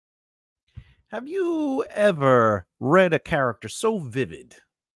Have you ever read a character so vivid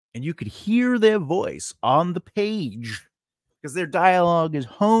and you could hear their voice on the page because their dialogue is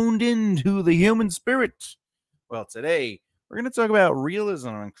honed into the human spirit? Well, today we're going to talk about realism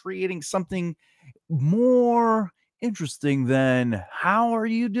and creating something more interesting than how are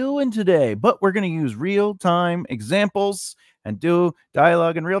you doing today? But we're going to use real time examples and do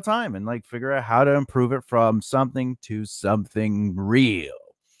dialogue in real time and figure out how to improve it from something to something real.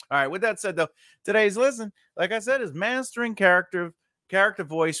 All right, with that said, though, today's lesson, like I said, is mastering character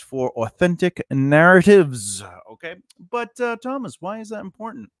voice for authentic narratives. Okay, but Thomas, why is that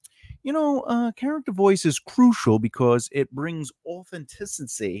important? Character voice is crucial because it brings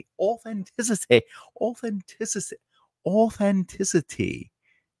authenticity, authenticity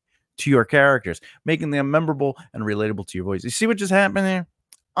to your characters, making them memorable and relatable to your voice. You see what just happened there?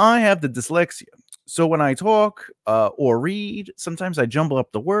 I have the dyslexia. So when I talk or read, sometimes I jumble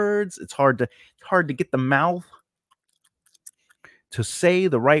up the words. It's hard to get the mouth to say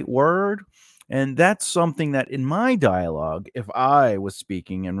the right word. And that's something that in my dialogue, if I was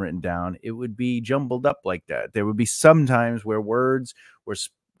speaking and written down, it would be jumbled up like that. There would be some times where words were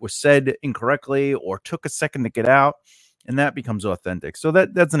said incorrectly or took a second to get out, and that becomes authentic. So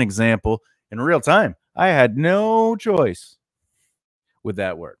that's an example in real time. I had no choice with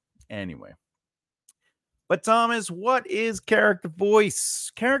that word. Anyway. But Thomas, what is character voice?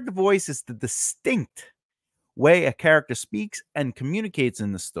 Character voice is the distinct way a character speaks and communicates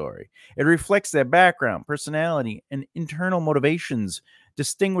in the story. It reflects their background, personality, and internal motivations,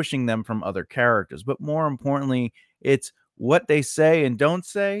 distinguishing them from other characters. But more importantly, it's what they say and don't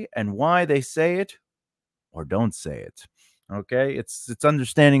say, and why they say it or don't say it. Okay, it's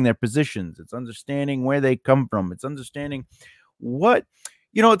understanding their positions, it's understanding where they come from, it's understanding what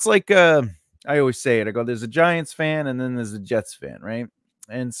it's like. I always say it. I go, there's a Giants fan and then there's a Jets fan, right?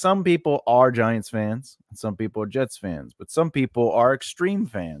 And some people are Giants fans, and some people are Jets fans, but some people are extreme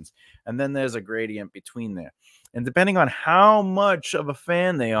fans. And then there's a gradient between there. And depending on how much of a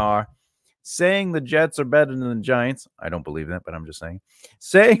fan they are, saying the Jets are better than the Giants, I don't believe that, but I'm just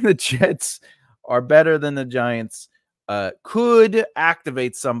saying the Jets are better than the Giants could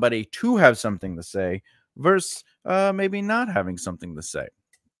activate somebody to have something to say versus maybe not having something to say.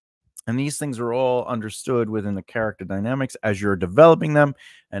 And these things are all understood within the character dynamics as you're developing them,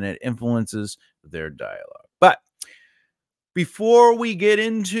 and it influences their dialogue. But before we get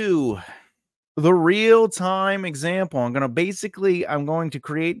into the real-time example, I'm going to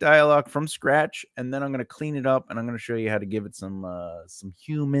create dialogue from scratch, and then I'm going to clean it up, and I'm going to show you how to give it some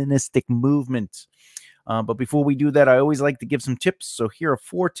humanistic movement. But before we do that, I always like to give some tips. So here are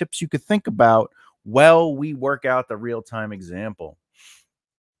 4 tips you could think about while we work out the real-time example.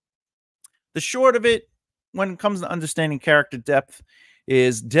 The short of it, when it comes to understanding character depth,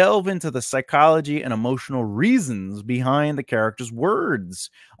 is delve into the psychology and emotional reasons behind the character's words.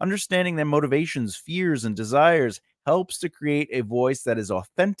 Understanding their motivations, fears, and desires helps to create a voice that is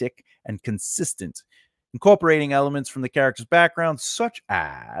authentic and consistent. Incorporating elements from the character's background, such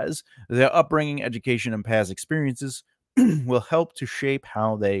as their upbringing, education, and past experiences, will help to shape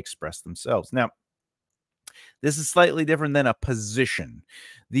how they express themselves. Now, this is slightly different than a position.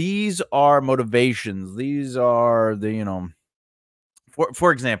 These are motivations. These are the,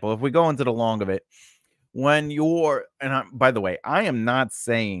 for example, if we go into the long of it, when you're, by the way, I am not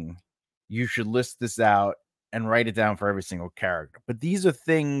saying you should list this out and write it down for every single character, but these are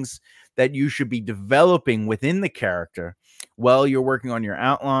things that you should be developing within the character while you're working on your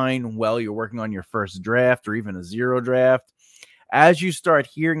outline, while you're working on your first draft or even a 0 draft. As you start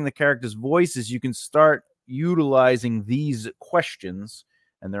hearing the character's voices, you can start utilizing these questions,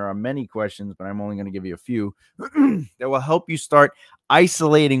 and there are many questions, but I'm only going to give you a few that will help you start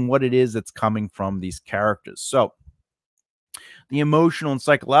isolating what it is that's coming from these characters. So the emotional and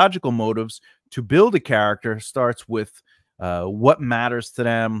psychological motives to build a character starts with what matters to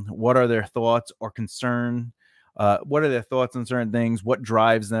them, what are their thoughts or concern, what are their thoughts on certain things, what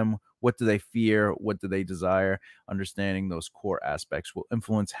drives them, what do they fear, what do they desire. Understanding those core aspects will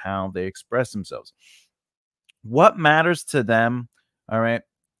influence how they express themselves. What matters to them, all right?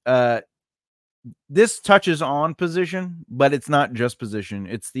 This touches on position, but it's not just position.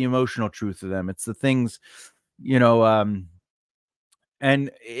 It's the emotional truth of them. It's the things, and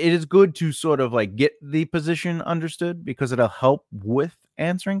it is good to sort of get the position understood because it'll help with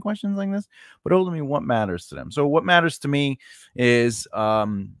answering questions like this. But ultimately, what matters to them? So what matters to me is I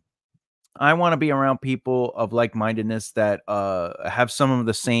want to be around people of like-mindedness that have some of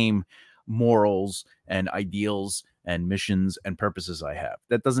the same morals and ideals and missions and purposes I have.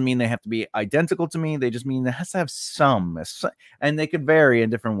 That doesn't mean they have to be identical to me. They just mean it has to have and they could vary in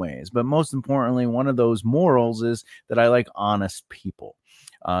different ways. But most importantly, one of those morals is that I like honest people.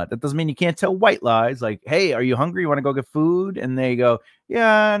 That doesn't mean you can't tell white lies like, hey, are you hungry? You want to go get food? And they go,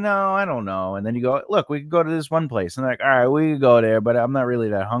 yeah, no, I don't know. And then you go, look, we could go to this one place. And they're like, all right, we could go there, but I'm not really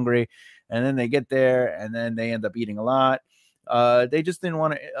that hungry. And then they get there and then they end up eating a lot. They just didn't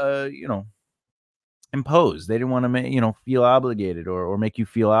want to, impose. They didn't want to make, feel obligated or make you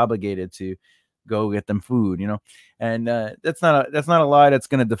feel obligated to go get them food, and that's not a lie that's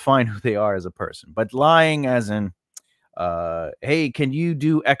going to define who they are as a person. But lying as in, hey, can you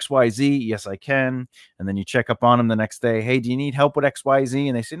do XYZ? Yes, I can. And then you check up on them the next day. Hey, do you need help with XYZ?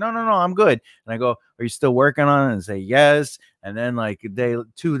 And they say, no, I'm good. And I go, are you still working on it? And say, yes. And then like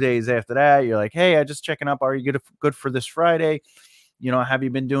 2 days after that, you're like, hey, I just checking up. Are you good for this Friday? Have you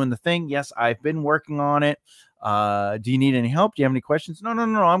been doing the thing? Yes, I've been working on it. Do you need any help? Do you have any questions? No,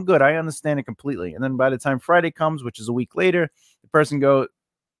 I'm good. I understand it completely. And then by the time Friday comes, which is a week later, the person go,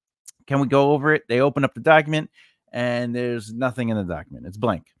 can we go over it? They open up the document and there's nothing in the document. It's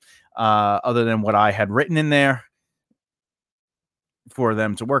blank, other than what I had written in there for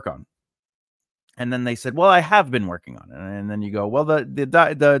them to work on. And then they said, well, I have been working on it. And then you go, well,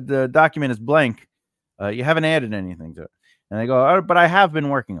 the document is blank. You haven't added anything to it. And they go, oh, but I have been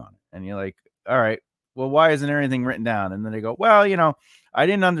working on it. And you're like, all right, well, why isn't there anything written down? And then they go, well, I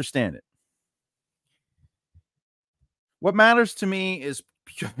didn't understand it. What matters to me is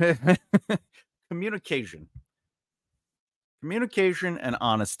communication and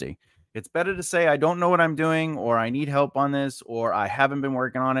honesty. It's better to say, I don't know what I'm doing, or I need help on this, or I haven't been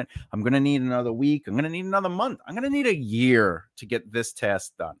working on it. I'm going to need another week. I'm going to need another month. I'm going to need a year to get this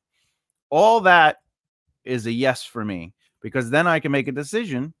task done. All that is a yes for me, because then I can make a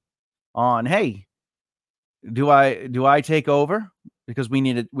decision on, hey, do I take over because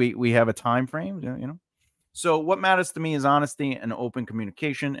we have a time frame, So what matters to me is honesty and open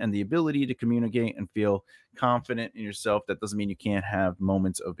communication and the ability to communicate and feel confident in yourself. That doesn't mean you can't have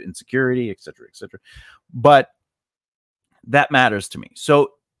moments of insecurity, et cetera, but that matters to me.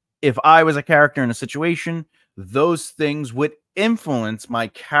 So if I was a character in a situation, those things would influence my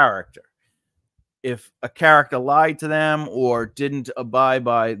character. If a character lied to them or didn't abide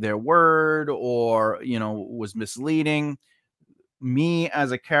by their word or, was misleading, me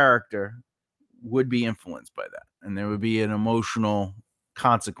as a character would be influenced by that. And there would be an emotional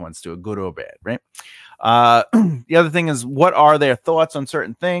consequence to it, good or bad, right? The other thing is, what are their thoughts on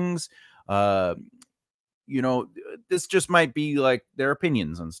certain things? This just might be like their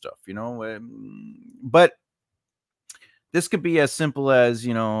opinions on stuff, but this could be as simple as,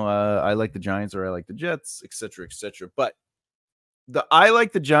 I like the Giants or I like the Jets, et cetera, et cetera. But the I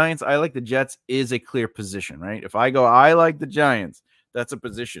like the Giants, I like the Jets is a clear position, right? If I go, I like the Giants, that's a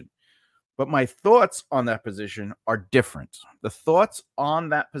position. But my thoughts on that position are different. The thoughts on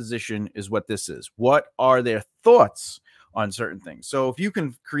that position is what this is. What are their thoughts on certain things? So if you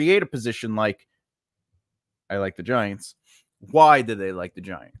can create a position like, I like the Giants, why do they like the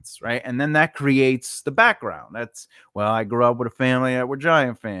Giants, right? And then that creates the background. That's, well, I grew up with a family that were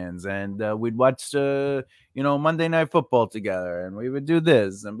Giant fans, and we'd watch, Monday Night Football together, and we would do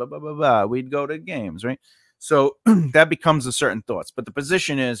this, and blah, blah, blah, blah. We'd go to games, right? So that becomes a certain thoughts. But the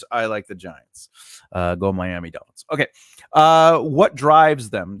position is, I like the Giants. Go Miami Dolphins. Okay. What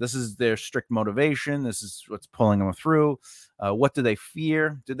drives them? This is their strict motivation. This is what's pulling them through. What do they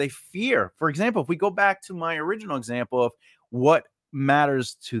fear? Do they fear? For example, if we go back to my original example of what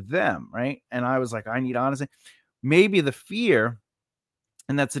matters to them, right? And I was like, I need honesty. Maybe the fear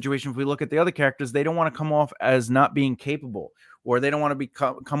in that situation, if we look at the other characters, they don't want to come off as not being capable, or they don't want to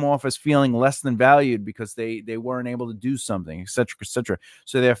come off as feeling less than valued because they weren't able to do something, et cetera, et cetera.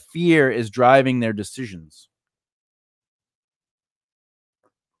 So their fear is driving their decisions.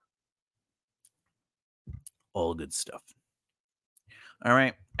 All good stuff. All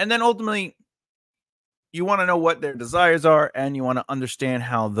right. And then ultimately, you want to know what their desires are, and you want to understand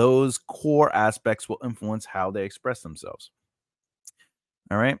how those core aspects will influence how they express themselves.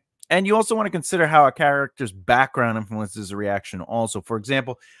 All right. And you also want to consider how a character's background influences a reaction also. For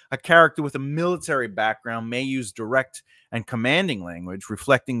example, a character with a military background may use direct and commanding language,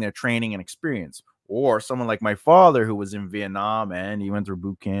 reflecting their training and experience. Or someone like my father, who was in Vietnam and he went through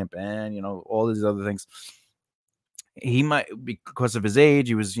boot camp and, all these other things. He might, because of his age,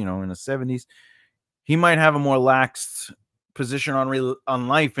 he was, in the 70s. He might have a more lax position on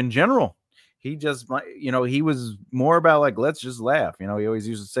life in general. He just, he was more about like, let's just laugh. He always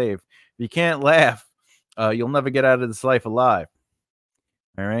used to say, if you can't laugh, you'll never get out of this life alive.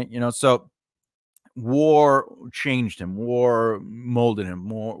 All right. So War changed him. War molded him.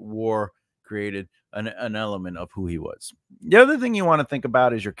 War created an element of who he was. The other thing you want to think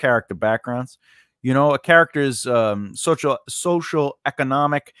about is your character backgrounds. You know, a character's social,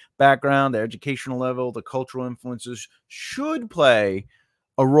 economic background, their educational level, the cultural influences should play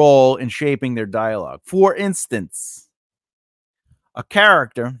a role in shaping their dialogue. For instance, a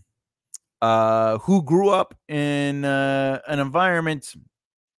character who grew up in an environment,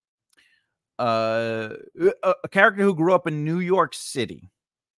 a character who grew up in New York City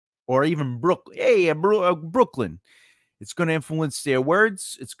or even Brooklyn. Hey, Brooklyn. It's going to influence their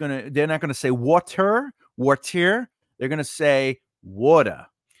words. They're not going to say water. They're going to say water,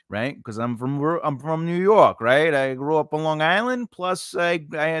 right? Because I'm from New York, right? I grew up on Long Island. Plus, I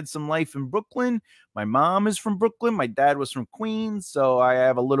had some life in Brooklyn. My mom is from Brooklyn. My dad was from Queens, so I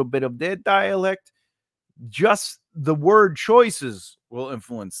have a little bit of their dialect. Just the word choices will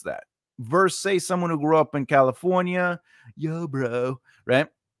influence that. Versus, say, someone who grew up in California, yo, bro, right?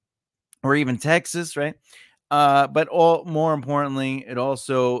 Or even Texas, right? But more importantly, it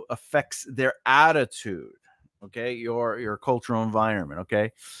also affects their attitude. Okay, your cultural environment.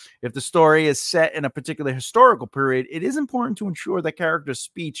 Okay, if the story is set in a particular historical period, it is important to ensure that character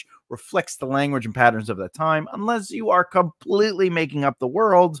speech reflects the language and patterns of that time. Unless you are completely making up the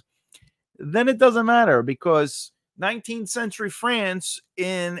world, then it doesn't matter, because 19th century France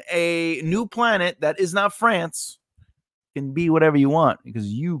in a new planet that is not France can be whatever you want, because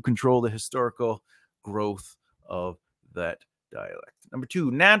you control the historical growth of that dialect. Number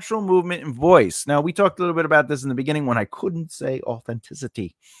 2, natural movement and voice. Now, we talked a little bit about this in the beginning when I couldn't say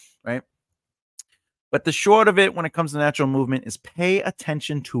authenticity, right? But the short of it when it comes to natural movement is pay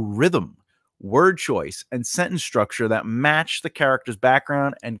attention to rhythm, word choice, and sentence structure that match the character's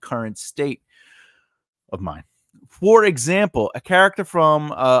background and current state of mind. For example, a character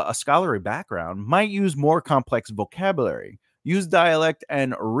from a scholarly background might use more complex vocabulary, use dialect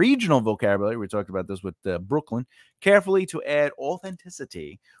and regional vocabulary. We talked about this with Brooklyn, carefully to add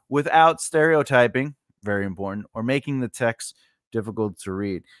authenticity without stereotyping, very important, or making the text difficult to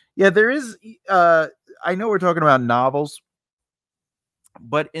read. Yeah, there is, I know we're talking about novels,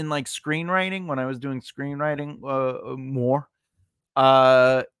 but in like screenwriting, when I was doing screenwriting more,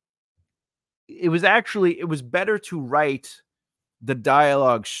 it was better to write the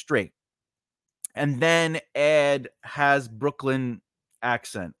dialogue straight and then add has Brooklyn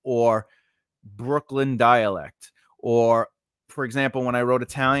accent or Brooklyn dialect. Or, for example, when I wrote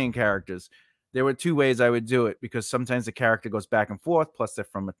Italian characters, there were 2 ways I would do it, because sometimes the character goes back and forth, plus they're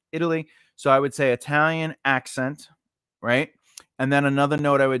from Italy. So I would say Italian accent, right? And then another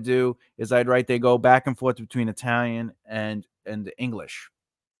note I would do is I'd write they go back and forth between Italian and English.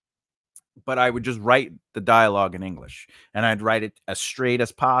 But I would just write the dialogue in English, and I'd write it as straight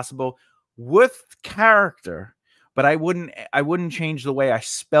as possible with character, but I wouldn't change the way I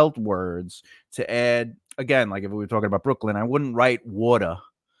spelt words to add, again, like if we were talking about Brooklyn, I wouldn't write water.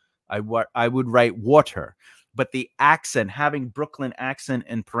 I would write water, but the accent, having Brooklyn accent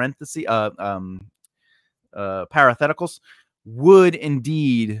in parentheses, parentheticals, would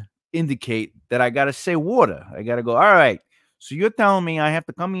indeed indicate that I got to say water. I got to go, all right, so you're telling me I have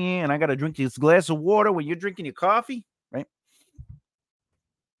to come here and I got to drink this glass of water when you're drinking your coffee, right?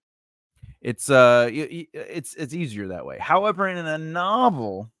 It's easier that way. However, in a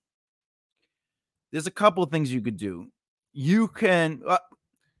novel, there's a couple of things you could do. You can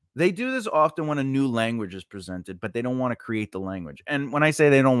they do this often when a new language is presented, but they don't want to create the language. And when I say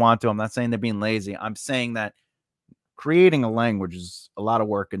they don't want to, I'm not saying they're being lazy. I'm saying that creating a language is a lot of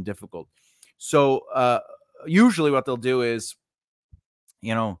work and difficult. So usually what they'll do is,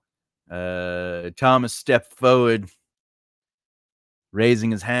 Thomas stepped forward,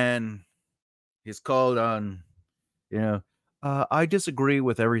 raising his hand. He's called on, I disagree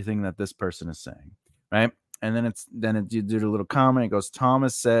with everything that this person is saying, right? And then you do a little comment. It goes,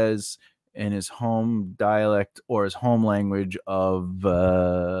 Thomas says in his home dialect or his home language of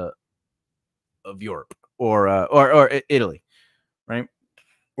Europe or Italy, right?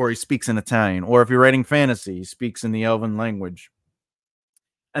 Or he speaks in Italian. Or if you're writing fantasy, he speaks in the Elven language.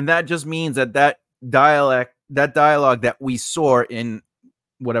 And that just means that dialogue that we saw in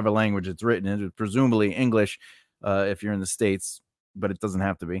whatever language it's written in, presumably English, if you're in the States, but it doesn't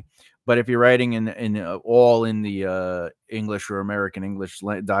have to be. But if you're writing in the English or American English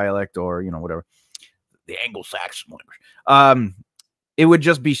dialect, or whatever, the Anglo-Saxon language, it would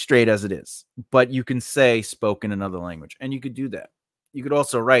just be straight as it is. But you can say spoke in another language, and you could do that. You could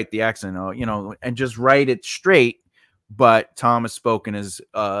also write the accent, and just write it straight, but Thomas spoke in his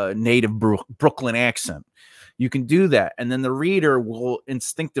native Brooklyn accent. You can do that, and then the reader will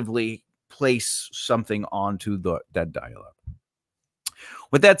instinctively place something onto that dialogue.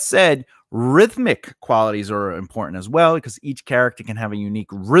 With that said, rhythmic qualities are important as well, because each character can have a unique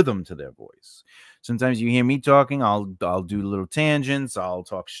rhythm to their voice. Sometimes you hear me talking, I'll do little tangents, I'll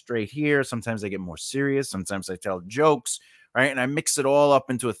talk straight here. Sometimes I get more serious. Sometimes I tell jokes, right? And I mix it all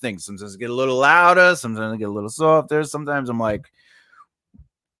up into a thing. Sometimes I get a little louder. Sometimes I get a little softer. Sometimes I'm like,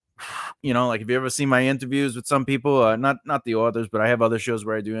 like if you ever see my interviews with some people, not the authors, but I have other shows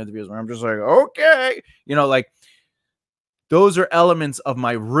where I do interviews where I'm just like, okay, like those are elements of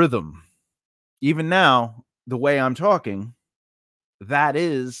my rhythm. Even now, the way I'm talking, that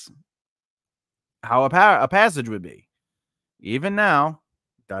is how a passage would be. Even now, ...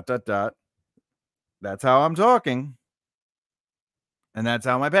 That's how I'm talking. And that's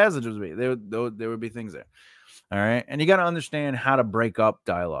how my passage would be. There would be things there. All right. And you got to understand how to break up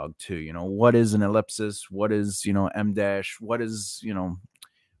dialogue too. What is an ellipsis? What is, M dash? What is,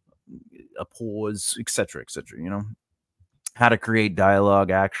 a pause, etc., etc., how to create dialogue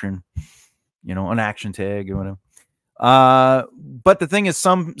action, an action tag or whatever. But the thing is,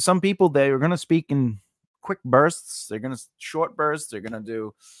 some people, they are going to speak in quick bursts. They're going to short bursts. They're going to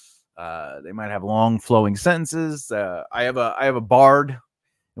do, they might have long flowing sentences. I have a bard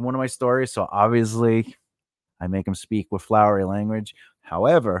in one of my stories, so obviously I make him speak with flowery language.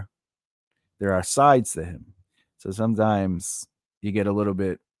 However, there are sides to him, so sometimes you get a little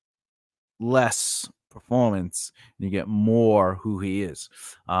bit less performance and you get more who he is,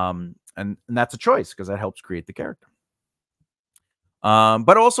 and that's a choice because that helps create the character.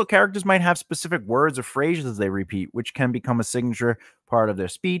 But also characters might have specific words or phrases they repeat, which can become a signature part of their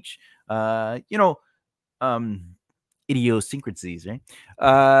speech. Idiosyncrasies, right?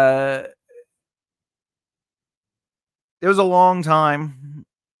 There was a long time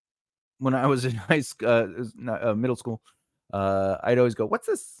when I was in middle school. I'd always go, "What's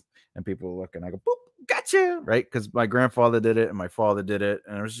this?" And people would look, and I go, "Boop, gotcha!" Right? Because my grandfather did it and my father did it,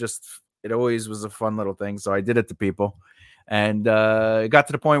 and it always was a fun little thing. So I did it to people. And it got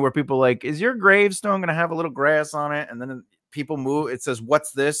to the point where people like, "Is your gravestone going to have a little grass on it?" And then people move. It says,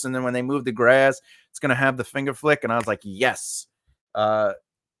 "What's this?" And then when they move the grass, it's going to have the finger flick. And I was like, "Yes."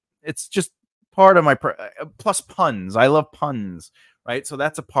 It's just part of my plus puns. I love puns, right? So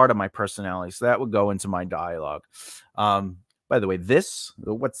that's a part of my personality. So that would go into my dialogue. By the way,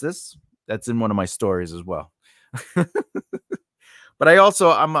 what's this? That's in one of my stories as well. But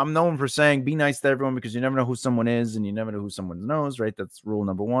I'm known for saying, be nice to everyone, because you never know who someone is and you never know who someone knows, right? That's rule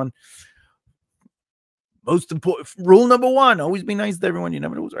number one. Most important rule number one, always be nice to everyone. You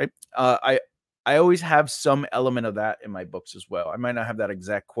never know who's right. I always have some element of that in my books as well. I might not have that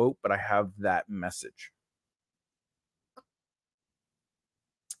exact quote, but I have that message.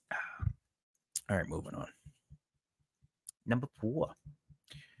 All right, moving on. Number 4.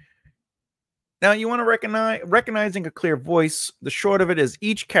 Now, you want to recognizing a clear voice. The short of it is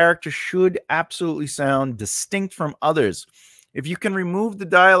each character should absolutely sound distinct from others. If you can remove the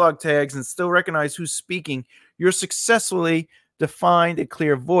dialogue tags and still recognize who's speaking, you're successfully defined a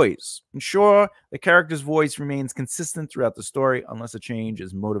clear voice. Ensure the character's voice remains consistent throughout the story unless a change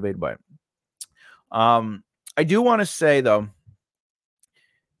is motivated by it. I do want to say, though,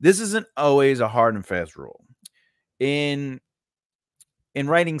 this isn't always a hard and fast rule. In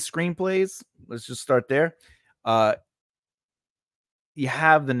writing screenplays, let's just start there. You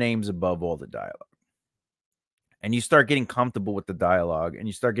have the names above all the dialogue. And you start getting comfortable with the dialogue, and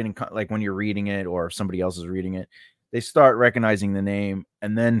you start getting, like when you're reading it or if somebody else is reading it, they start recognizing the name,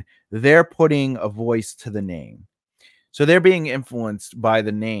 and then they're putting a voice to the name. So they're being influenced by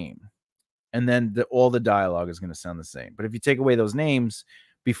the name, and then all the dialogue is going to sound the same. But if you take away those names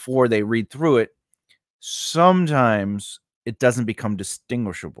before they read through it, sometimes it doesn't become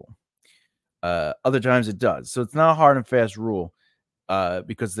distinguishable. Other times it does. So it's not a hard and fast rule,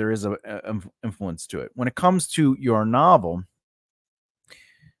 because there is a influence to it. When it comes to your novel,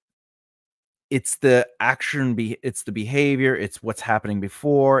 it's the action, it's the behavior, it's what's happening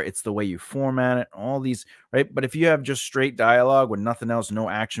before, it's the way you format it, all these, right? But if you have just straight dialogue with nothing else, no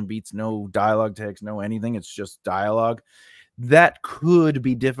action beats, no dialogue tags, no anything, it's just dialogue, that could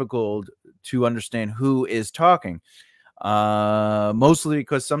be difficult to understand who is talking. Mostly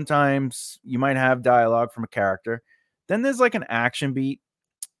because sometimes you might have dialogue from a character, then there's like an action beat,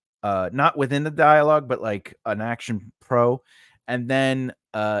 not within the dialogue, but like an action pro, and then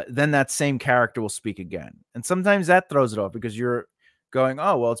that same character will speak again. And sometimes that throws it off because you're going,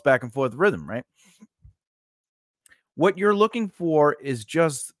 oh, well, it's back and forth rhythm, right? What you're looking for is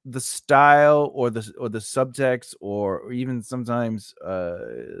just the style or the subtext, or even sometimes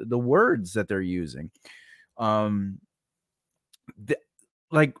the words that they're using.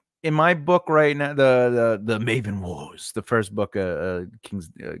 Like in my book right now, the Maven Wars, the first book, King's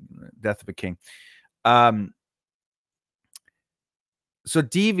Death of a King. So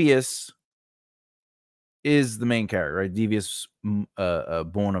Devious is the main character, right? Devious,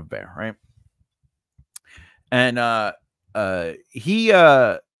 born of Bear, right? And he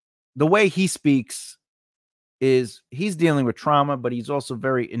the way he speaks is he's dealing with trauma, but he's also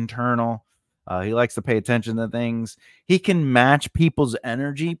very internal. He likes to pay attention to things. He can match people's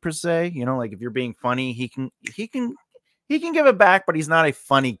energy per se. You know, like if you're being funny, he can give it back, but he's not a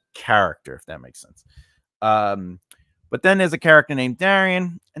funny character, if that makes sense. But then there's a character named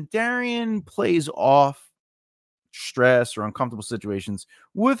Darian, and Darian plays off stress or uncomfortable situations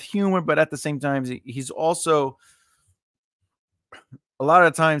with humor, but at the same time, he's also a lot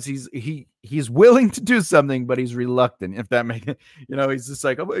of times he's willing to do something, but he's reluctant. If that makes he's just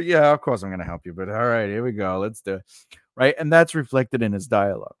like, oh yeah, of course I'm gonna help you, but all right, here we go, let's do it, right? And that's reflected in his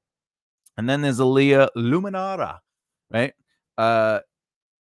dialogue. And then there's Aaliyah Luminara, right?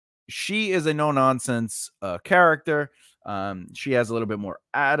 She is a no nonsense character. She has a little bit more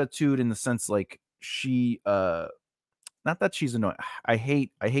attitude in the sense like she not that she's annoying. I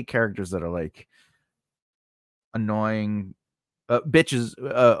hate characters that are like annoying bitches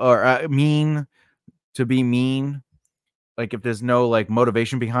or mean to be mean. Like if there's no like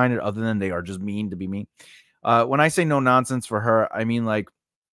motivation behind it other than they are just mean to be mean. When I say no nonsense for her, I mean like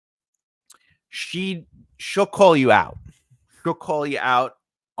she'll call you out. She'll call you out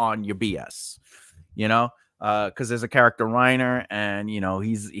on your BS, because there's a character Reiner, and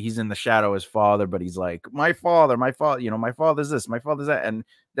he's in the shadow of his father, but he's like, my father, my father's this, my father's that, and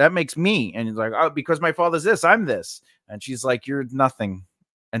that makes me. And he's like, oh, because my father's this, I'm this. And she's like, you're nothing,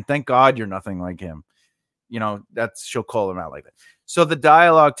 and thank God you're nothing like him. She'll call him out like that. So the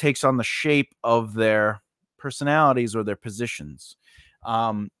dialogue takes on the shape of their personalities or their positions.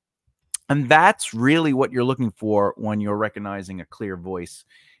 And that's really what you're looking for when you're recognizing a clear voice,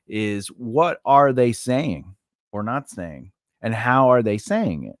 is what are they saying or not saying, and how are they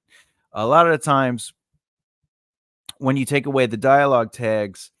saying it? A lot of the times when you take away the dialogue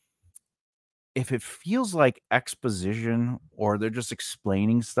tags, if it feels like exposition or they're just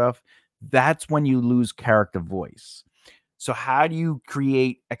explaining stuff, that's when you lose character voice. So how do you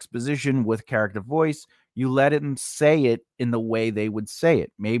create exposition with character voice? You let them say it in the way they would say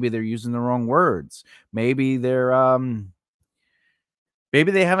it. Maybe they're using the wrong words. Maybe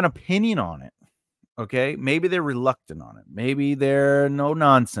maybe they have an opinion on it. Okay. Maybe they're reluctant on it. Maybe they're no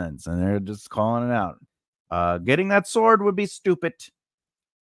nonsense and they're just calling it out. Getting that sword would be stupid.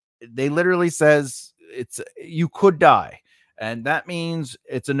 They literally says you could die. And that means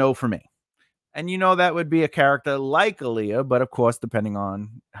it's a no for me. And that would be a character like Aaliyah, but of course, depending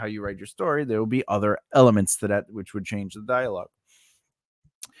on how you write your story, there will be other elements to that which would change the dialogue.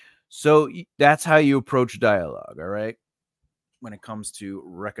 So that's how you approach dialogue, all right? When it comes to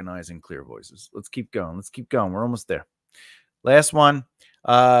recognizing clear voices. Let's keep going. We're almost there. Last one.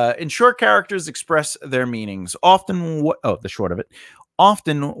 In short, characters express their meanings. The short of it.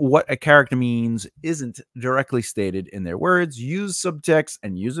 Often what a character means isn't directly stated in their words. Use subtext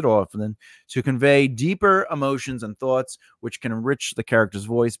and use it often to convey deeper emotions and thoughts, which can enrich the character's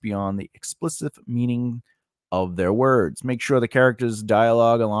voice beyond the explicit meaning of their words. Make sure the character's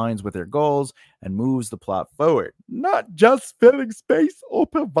dialogue aligns with their goals and moves the plot forward, not just filling space or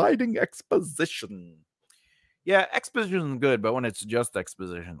providing exposition. Yeah, exposition is good, but when it's just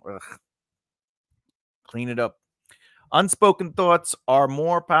exposition, clean it up. Unspoken thoughts are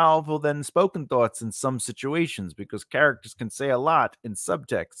more powerful than spoken thoughts in some situations because characters can say a lot in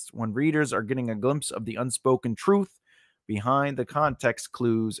subtext when readers are getting a glimpse of the unspoken truth behind the context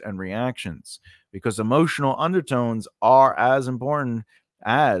clues and reactions, because emotional undertones are as important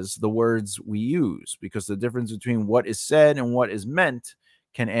as the words we use, because the difference between what is said and what is meant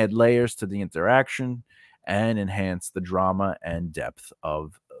can add layers to the interaction and enhance the drama and depth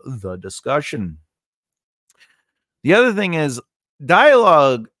of the discussion. The other thing is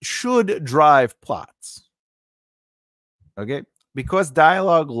dialogue should drive plots. Okay? Because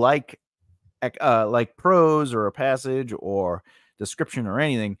dialogue like prose or a passage or description or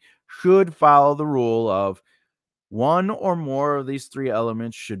anything should follow the rule of one or more of these three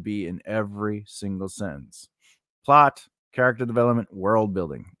elements should be in every single sentence. Plot, character development, world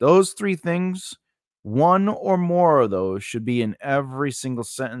building. Those three things, one or more of those should be in every single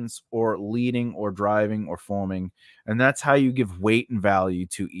sentence, or leading or driving or forming. And that's how you give weight and value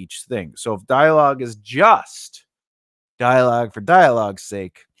to each thing. So if dialogue is just dialogue for dialogue's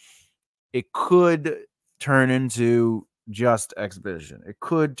sake, it could turn into just exposition. It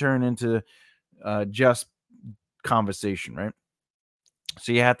could turn into just conversation, right?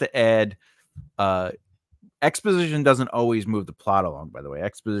 So you have to add exposition doesn't always move the plot along, by the way.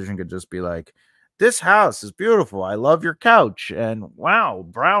 Exposition could just be like, this house is beautiful. I love your couch. And wow,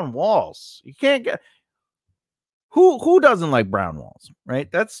 brown walls. You can't get who doesn't like brown walls,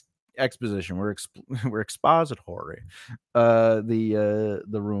 right? That's exposition. We're expository. The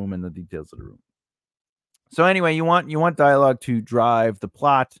room and the details of the room. So anyway, you want dialogue to drive the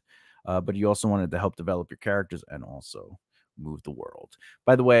plot, but you also want it to help develop your characters and also move the world.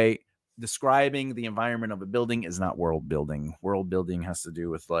 By the way, describing the environment of a building is not world building. World building has to do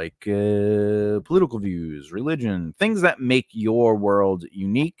with like political views, religion, things that make your world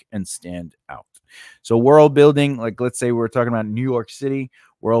unique and stand out. So world building, like let's say we're talking about New York City,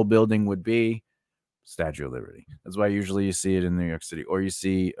 world building would be Statue of Liberty. That's why usually you see it in New York City, or you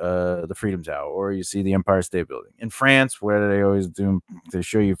see the Freedom Tower, or you see the Empire State Building. In France, where they always do, they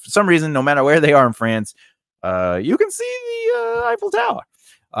show you for some reason, no matter where they are in France, you can see the Eiffel Tower.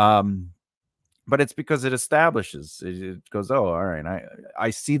 But it's because it establishes. It goes, oh, all right, I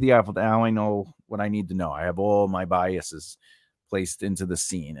see the Eiffel Tower. Now I know what I need to know. I have all my biases placed into the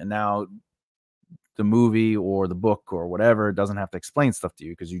scene, and now the movie or the book or whatever doesn't have to explain stuff to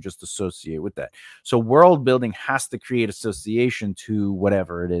you because you just associate with that. So world building has to create association to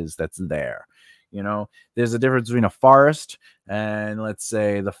whatever it is that's there. You know, there's a difference between a forest and let's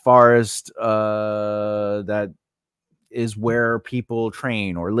say the forest that is where people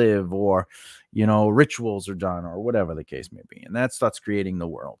train or live, or you know, rituals are done, or whatever the case may be, and that starts creating the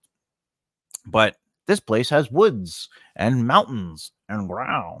world. But this place has woods and mountains and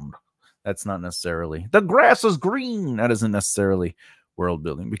ground. That's not necessarily, the grass is green. That isn't necessarily world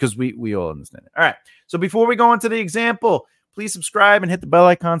building, because we all understand it. All right. So before we go into the example, please subscribe and hit the bell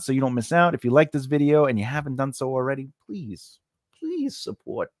icon so you don't miss out. If you like this video and you haven't done so already, please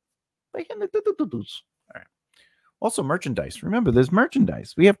support by hitting the doodles. All right. Also merchandise. Remember, there's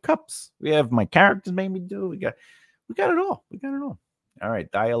merchandise. We have cups. We have my characters made me do. We got it all. We got it all. All right.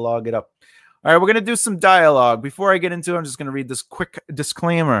 Dialogue it up. All right. We're going to do some dialogue. Before I get into it, I'm just going to read this quick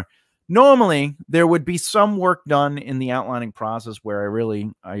disclaimer. Normally, there would be some work done in the outlining process where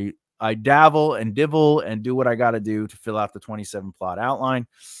I dabble and divil and do what I got to do to fill out the 27 plot outline.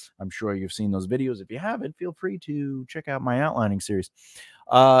 I'm sure you've seen those videos. If you haven't, feel free to check out my outlining series.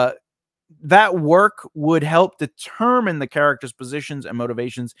 That work would help determine the characters' positions and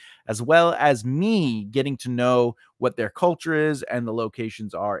motivations, as well as me getting to know what their culture is and the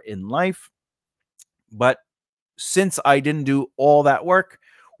locations are in life. But since I didn't do all that work,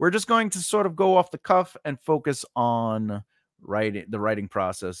 we're just going to sort of go off the cuff and focus on the writing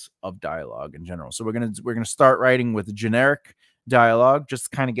process of dialogue in general. So we're gonna start writing with generic dialogue, just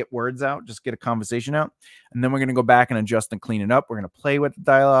kind of get words out, just get a conversation out, and then we're gonna go back and adjust and clean it up. We're gonna play with the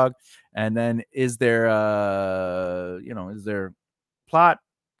dialogue, and then is there is there plot,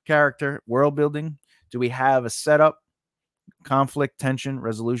 character, world building? Do we have a setup, conflict, tension,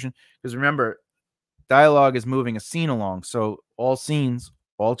 resolution? Because remember, dialogue is moving a scene along, so all scenes,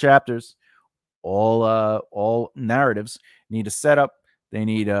 all chapters, all narratives need a setup. They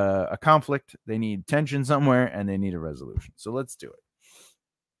need a conflict. They need tension somewhere, and they need a resolution. So let's do it.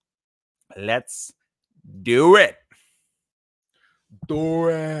 Let's do it. Do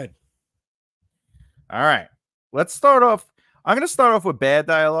it. All right. Let's start off. I'm going to start off with bad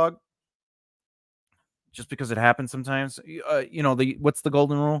dialogue, just because it happens sometimes. What's the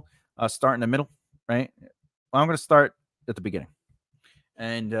golden rule? Start in the middle, right? Well, I'm going to start at the beginning,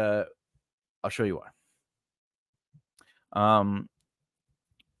 and I'll show you why. I'm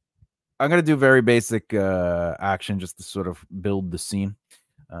going to do very basic action just to sort of build the scene.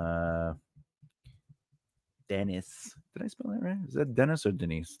 Dennis. Did I spell that right? Is that Dennis or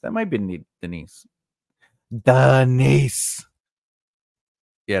Denise? That might be Denise. Denise.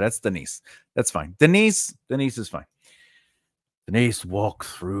 Yeah, that's Denise. That's fine. Denise is fine. Denise walked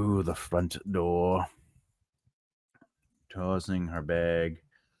through the front door, tossing her bag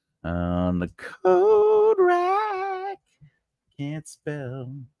on the coat rack. Can't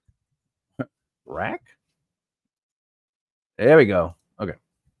spell. Rack? There we go. Okay.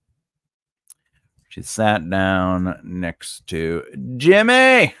 She sat down next to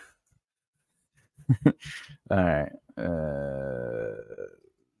Jimmy. All right.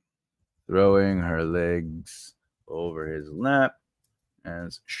 Throwing her legs over his lap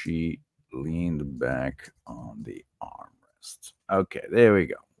as she leaned back on the armrest. Okay, there we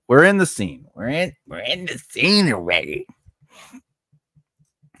go. We're in the scene. We're in the scene already.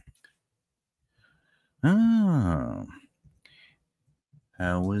 Oh.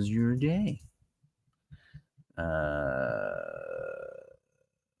 How was your day?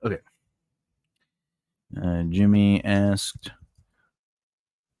 Okay. Jimmy asked,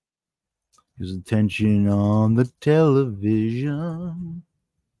 His attention on the television.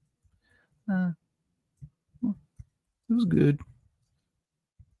 It was good.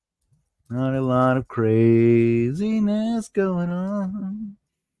 Not a lot of craziness going on.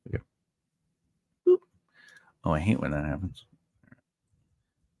 Okay. Oh, I hate when that happens.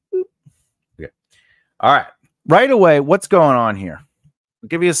 Okay. All right. Right away, what's going on here? I'll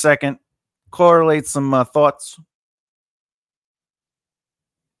give you a second. Correlate some thoughts.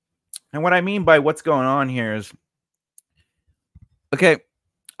 And what I mean by what's going on here is, okay,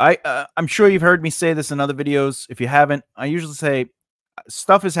 I'm sure you've heard me say this in other videos. If you haven't, I usually say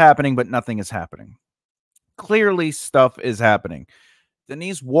stuff is happening, but nothing is happening. Clearly, stuff is happening.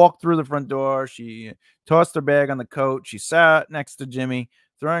 Denise walked through the front door. She tossed her bag on the coat. She sat next to Jimmy,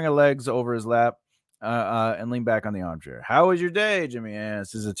 throwing her legs over his lap, and leaned back on the armchair. How was your day? Jimmy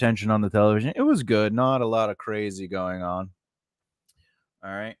asked, his attention on the television. It was good. Not a lot of crazy going on.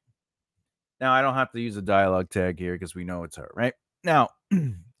 All right. Now, I don't have to use a dialogue tag here because we know it's her, right? Now,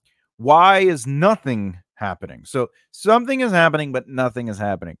 why is nothing happening? So something is happening, but nothing is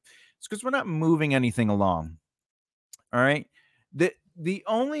happening. It's because we're not moving anything along. All right. The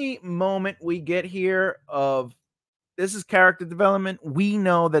only moment we get here of this is character development. We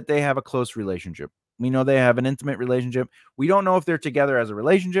know that they have a close relationship. We know they have an intimate relationship. We don't know if they're together as a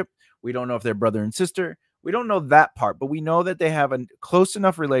relationship. We don't know if they're brother and sister. We don't know that part, but we know that they have a close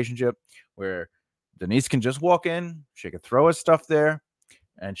enough relationship where Denise can just walk in, she could throw his stuff there,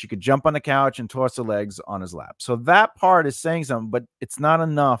 and she could jump on the couch and toss her legs on his lap. So that part is saying something, but it's not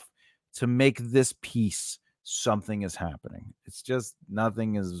enough to make this piece something is happening. It's just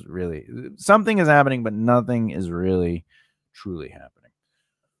nothing is really, something is happening, but nothing is really truly happening.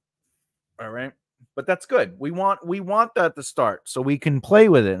 All right. But that's good. We want that to start so we can play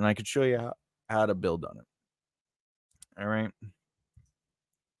with it, and I could show you how to build on it. All right.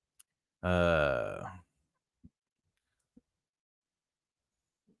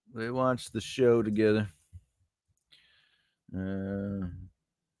 We watched the show together. A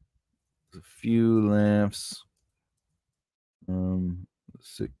few laughs.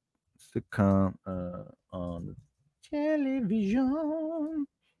 Sitcom on the television.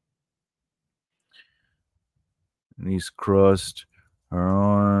 Denise crossed her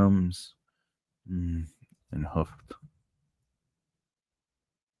arms and huffed.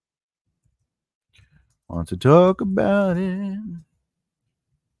 Want to talk about it?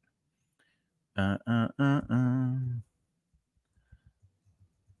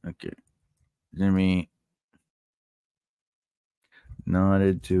 Okay. Jimmy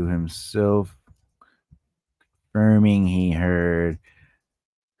nodded to himself, confirming he heard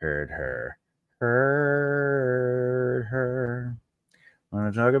her.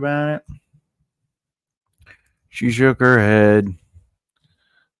 Want to talk about it? She shook her head,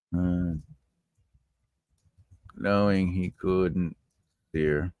 knowing he couldn't see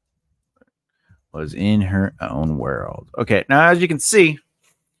her. Was in her own world. Okay, now as you can see,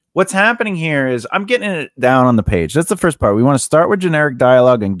 what's happening here is I'm getting it down on the page. That's the first part. We want to start with generic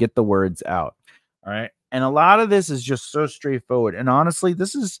dialogue and get the words out. All right. And a lot of this is just so straightforward. And honestly,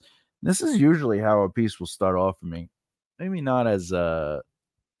 this is usually how a piece will start off for me. Maybe not as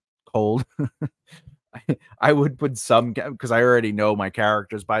cold. I would put some, because I already know my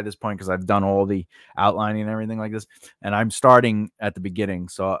characters by this point because I've done all the outlining and everything like this. And I'm starting at the beginning.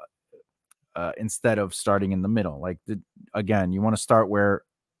 So instead of starting in the middle, like again, you want to start where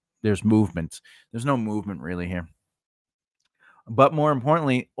there's movement. There's no movement really here. But more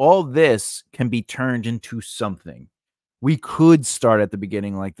importantly, all this can be turned into something. We could start at the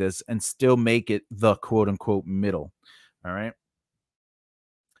beginning like this and still make it the quote unquote middle. All right.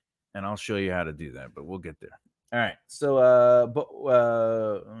 And I'll show you how to do that, but we'll get there. All right. So, but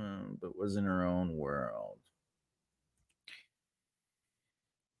was in her own world.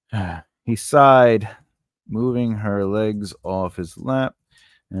 He sighed, moving her legs off his lap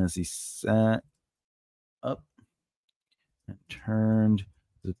as he sat up and turned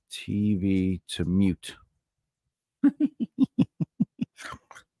the TV to mute.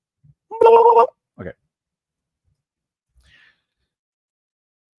 Okay.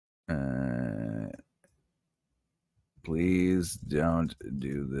 Please don't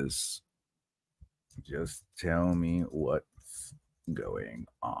do this. Just tell me what's going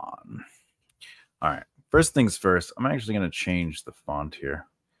on. All right. First things first, I'm actually going to change the font here.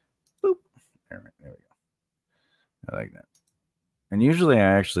 Boop. There we go. I like that. And usually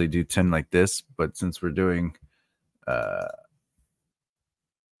I actually do 10 like this, but since we're doing this,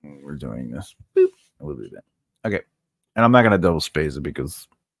 boop, we'll do that. Okay. And I'm not going to double space it because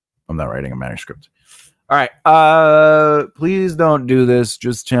I'm not writing a manuscript. All right. Please don't do this.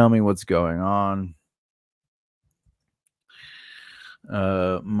 Just tell me what's going on.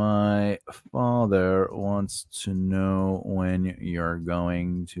 My father wants to know when you're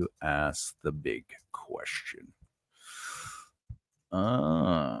going to ask the big question.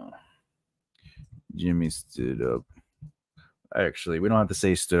 Jimmy stood up. Actually, we don't have to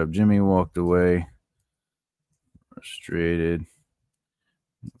say stood up. Jimmy walked away, frustrated,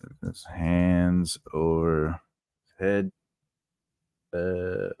 with his hands over his head.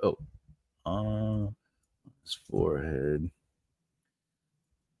 On his forehead.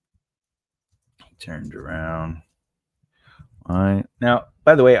 He turned around. All right. Now,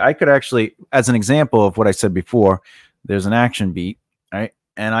 by the way, I could actually, as an example of what I said before, there's an action beat, right?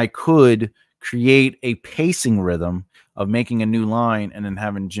 And I could create a pacing rhythm of making a new line and then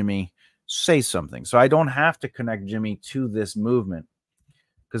having Jimmy say something. So I don't have to connect Jimmy to this movement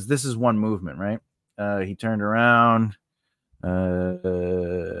because this is one movement, right? He turned around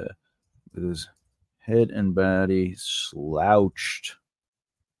with his head and body slouched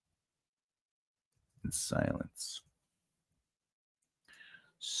in silence.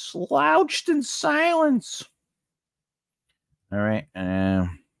 Slouched in silence. All right.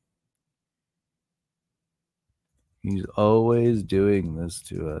 He's always doing this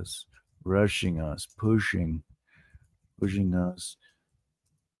to us, rushing us, pushing us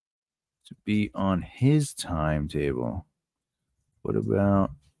to be on his timetable. What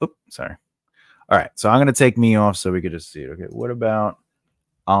about, sorry. All right. So I'm going to take me off so we could just see it. Okay. What about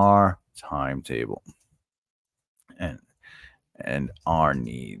our timetable and our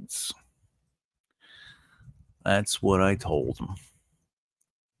needs? That's what I told him.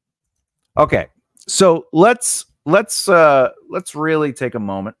 Okay. So let's really take a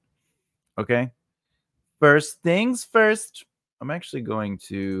moment. Okay. First things first. I'm actually going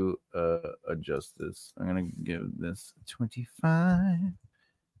to adjust this. I'm going to give this a 25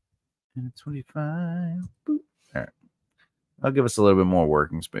 and a 25. Boop. All right. I'll give us a little bit more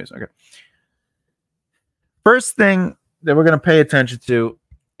working space. Okay. First thing that we're going to pay attention to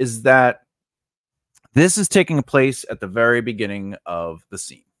is that this is taking place at the very beginning of the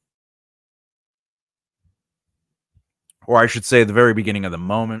scene. Or I should say the very beginning of the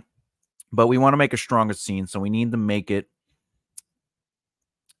moment. But we want to make a stronger scene, so we need to make it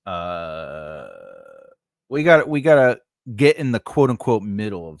we gotta get in the quote unquote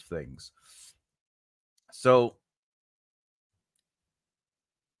middle of things. So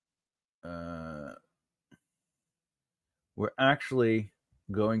we're actually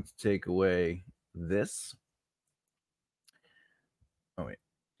going to take away this. Oh wait.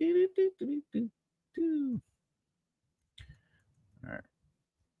 All right.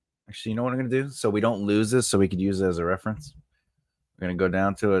 Actually, you know what I'm going to do? So we don't lose this, so we could use it as a reference. We're going to go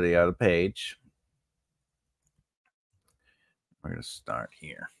down to the other page. We're going to start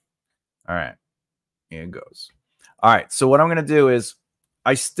here. All right. Here it goes. All right. So what I'm going to do is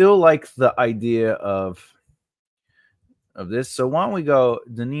I still like the idea of this. So why don't we go,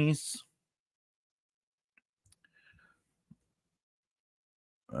 Denise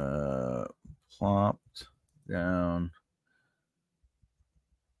plopped down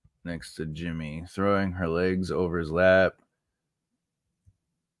next to Jimmy, throwing her legs over his lap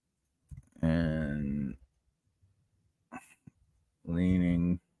and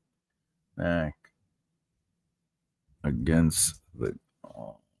leaning back against the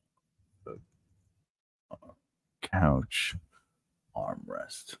couch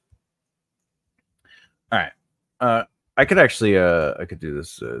armrest. All right. I could actually I could do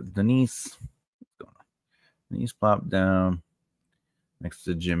this. Denise plopped down next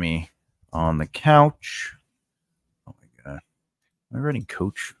to Jimmy on the couch. Oh my god. Am I writing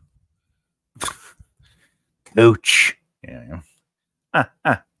coach? Coach. Yeah.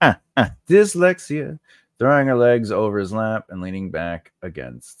 Dyslexia. Throwing her legs over his lap and leaning back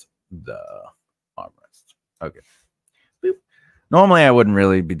against the armrest. Okay. Boop. Normally, I wouldn't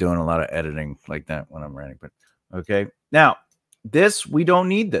really be doing a lot of editing like that when I'm writing, but okay. Now, this, we don't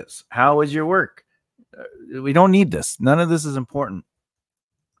need this. How is your work? We don't need this. None of this is important.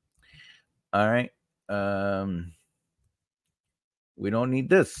 All right. We don't need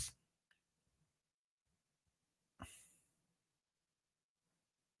this.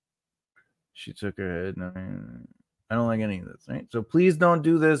 She took her head. No, I don't like any of this. Right. So please don't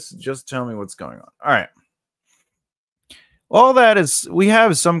do this. Just tell me what's going on. All right. All that is, we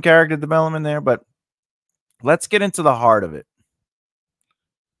have some character development there, but let's get into the heart of it.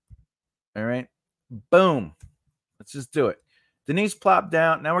 All right. Boom. Let's just do it. Denise plopped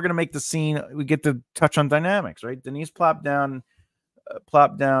down. Now we're going to make the scene. We get to touch on dynamics, right? Denise plopped down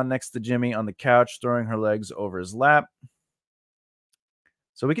plopped down next to Jimmy on the couch, throwing her legs over his lap.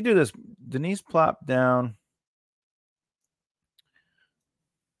 So we could do this. Denise plopped down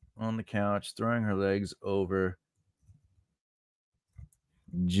on the couch, throwing her legs over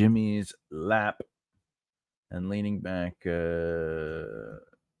Jimmy's lap and leaning back.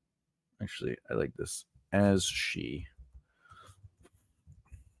 Actually, I like this. As she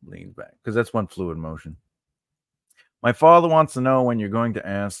leans back, because that's one fluid motion. My father wants to know when you're going to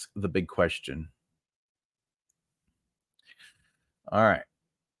ask the big question. All right.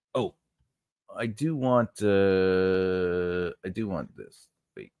 Oh, I do want this.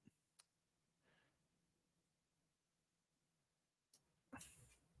 Wait.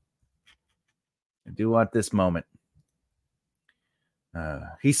 I do want this moment.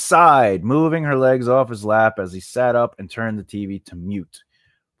 He sighed, moving her legs off his lap as he sat up and turned the TV to mute.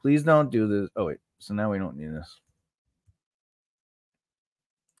 Please don't do this. Oh, wait. So now we don't need this.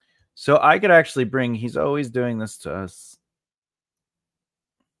 So I could actually bring, he's always doing this to us.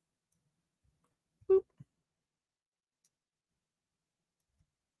 Boop.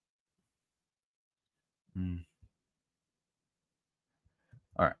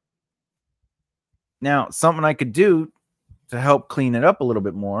 All right. Now, something I could do to help clean it up a little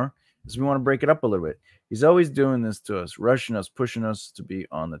bit more is we want to break it up a little bit. He's always doing this to us, rushing us, pushing us to be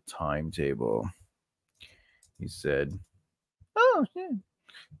on the timetable. He said, oh, yeah.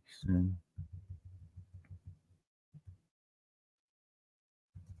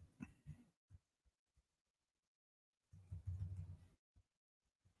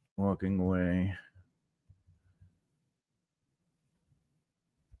 Walking away.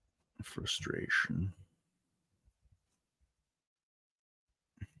 Frustration.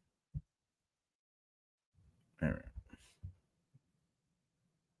 All right.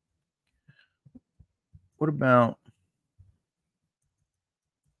 What about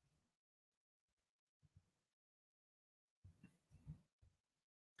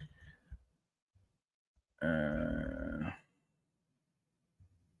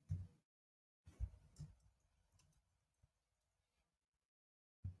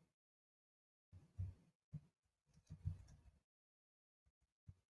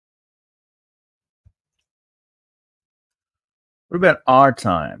our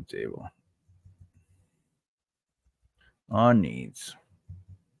timetable? Our needs.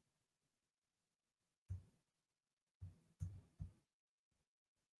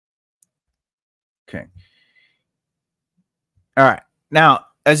 Okay. All right. Now,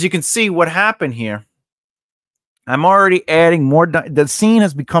 as you can see, what happened here, I'm already adding more. The scene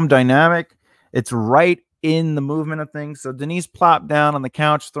has become dynamic. It's right in the movement of things. So Denise plopped down on the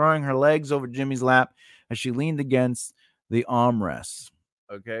couch, throwing her legs over Jimmy's lap as she leaned against the armrests.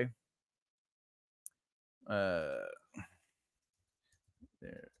 Okay. There.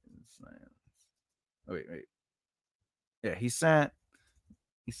 Oh, wait. Yeah, he sat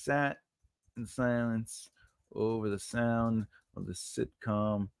in silence over the sound of the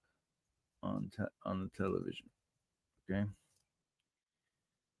sitcom on the television. Okay.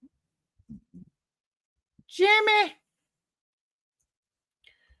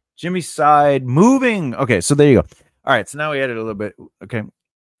 Jimmy sighed, moving. Okay, so there you go. All right, so now we edit a little bit. Okay,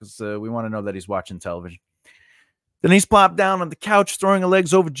 because we want to know that he's watching television. Denise plopped down on the couch, throwing her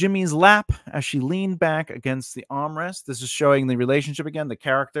legs over Jimmy's lap as she leaned back against the armrest. This is showing the relationship again, the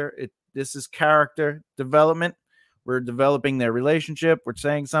character. This is character development. We're developing their relationship. We're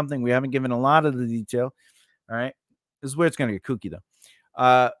saying something. We haven't given a lot of the detail. All right. This is where it's going to get kooky, though.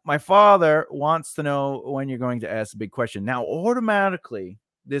 My father wants to know when you're going to ask a big question. Now, automatically,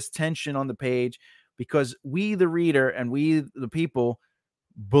 this tension on the page, because we, the reader, and we, the people,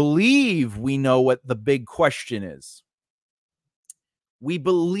 believe we know what the big question is. We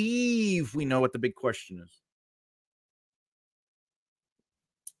believe we know what the big question is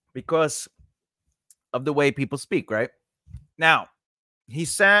because of the way people speak, right? Now, he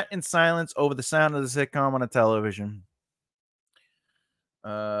sat in silence over the sound of the sitcom on the television.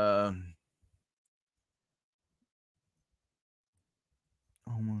 Almost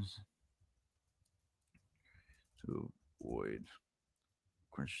to avoid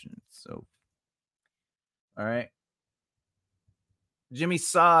question. So, all right. Jimmy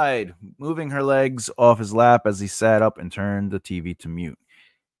sighed, moving her legs off his lap as he sat up and turned the TV to mute.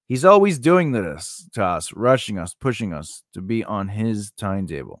 He's always doing this to us, rushing us, pushing us to be on his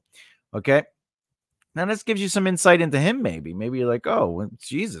timetable. Okay. Now this gives you some insight into him. Maybe you're like, oh,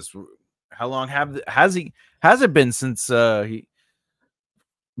 Jesus, how long has it been since he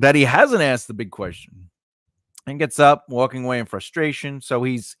hasn't asked the big question? And gets up, walking away in frustration. So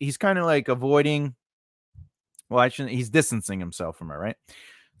he's kind of like avoiding Well, I shouldn't. He's distancing himself from her, right?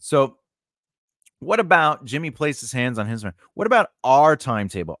 So, what about Jimmy placed his hands on his? What about our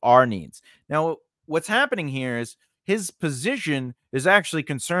timetable, our needs? Now, what's happening here is his position is actually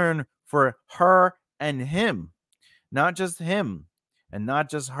concerned for her and him, not just him and not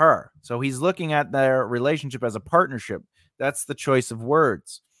just her. So he's looking at their relationship as a partnership. That's the choice of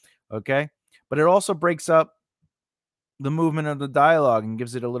words. Okay. But it also breaks up the movement of the dialogue and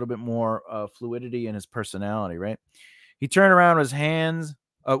gives it a little bit more fluidity in his personality, right? He turned around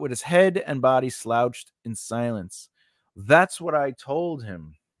with his head and body slouched in silence. That's what I told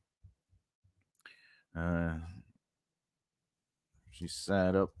him. She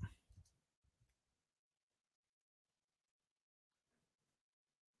sat up.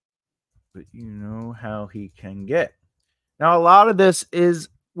 But you know how he can get. Now, a lot of this is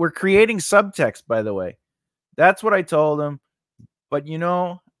we're creating subtext, by the way. That's what I told him. But you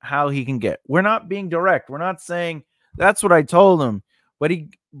know how he can get. We're not being direct. We're not saying that's what I told him. But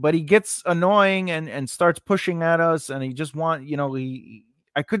he gets annoying and starts pushing at us, and he just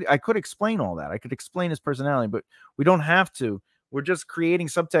I could explain all that. I could explain his personality, but we don't have to. We're just creating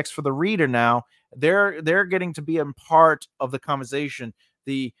subtext for the reader now. They're getting to be a part of the conversation,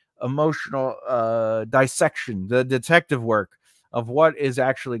 the emotional dissection, the detective work of what is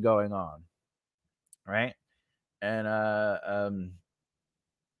actually going on. Right? And all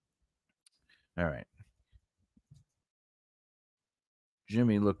right.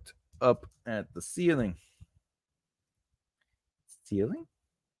 Jimmy looked up at the ceiling. Ceiling?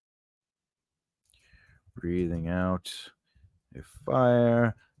 Breathing out a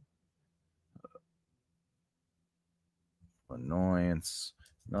fire. Annoyance.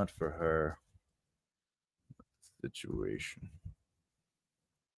 Not for her. Situation.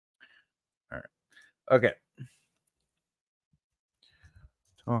 All right. Okay.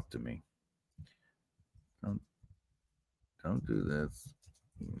 Talk to me. Don't do this.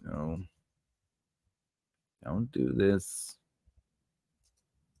 Don't do this.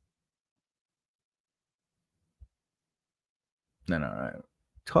 No.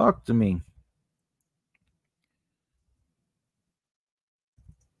 Talk to me.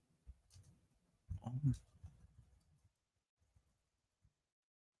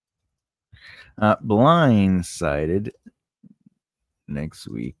 Blindsided next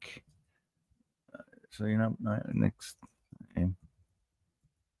week. So you're not next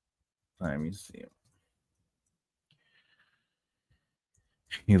time you see him.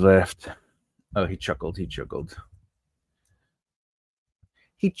 He left. Oh, he chuckled. He chuckled.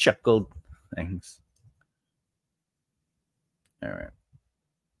 Thanks. All right.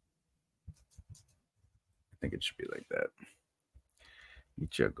 I think it should be like that. He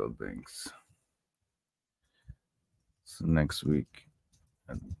chuckled. Thanks. So next week,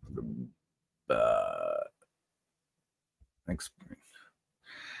 next spring,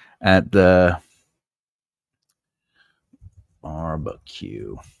 at the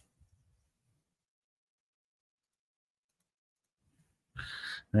barbecue.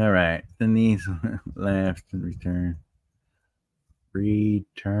 All right. Denise laughed and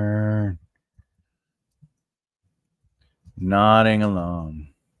returned. Nodding along.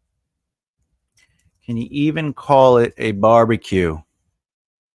 Can you even call it a barbecue?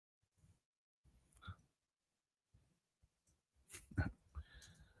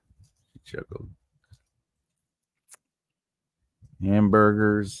 He chuckled.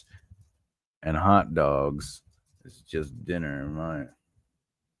 Hamburgers and hot dogs. It's just dinner in mine.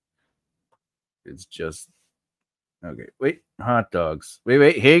 It's just okay. Wait, hot dogs.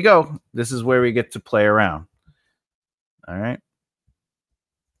 Wait. Here you go. This is where we get to play around. All right.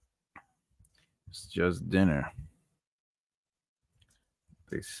 It's just dinner.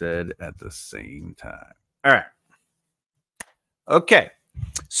 They said at the same time. All right. Okay.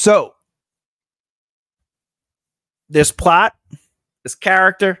 So this plot, this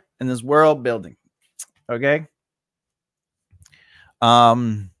character, and this world building. Okay.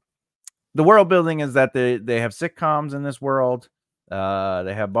 The world building is that they have sitcoms in this world. They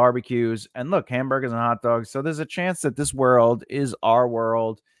have barbecues and look, hamburgers and hot dogs. So there's a chance that this world is our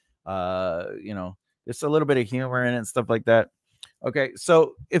world. There's a little bit of humor in it and stuff like that. Okay,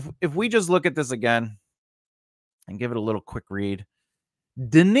 so if we just look at this again and give it a little quick read,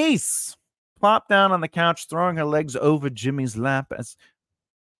 Denise plopped down on the couch, throwing her legs over Jimmy's lap as.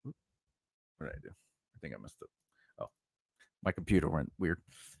 What did I do? I think I messed up. Oh, my computer went weird.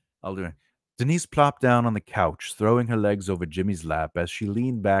 I'll do it. Denise plopped down on the couch, throwing her legs over Jimmy's lap as she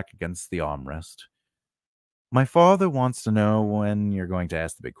leaned back against the armrest. My father wants to know when you're going to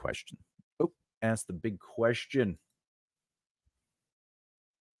ask the big question. Oh, ask the big question.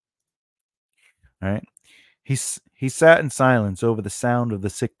 All right. He sat in silence over the sound of the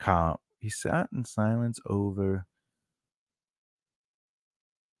sitcom. He sat in silence over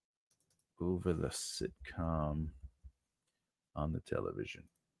the sitcom on the television.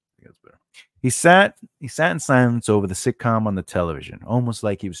 I think that's better. He sat in silence over the sitcom on the television, almost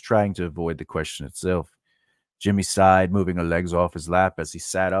like he was trying to avoid the question itself. Jimmy sighed, moving her legs off his lap as he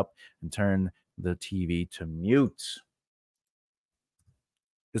sat up and turned the TV to mute.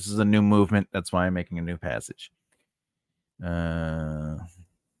 This is a new movement. That's why I'm making a new passage. I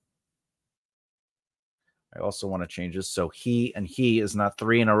also want to change this so he and he is not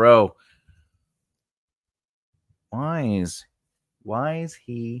 3 in a row. Why is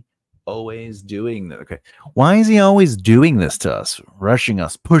he always doing that? Okay. Why is he always doing this to us, rushing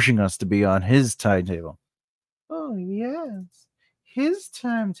us, pushing us to be on his timetable? Oh, yes. His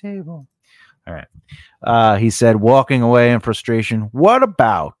timetable. All right. He said, walking away in frustration. What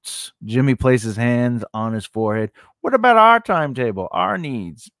about? Jimmy placed his hands on his forehead. What about our timetable, our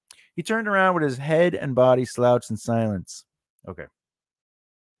needs? He turned around with his head and body slouched in silence. Okay.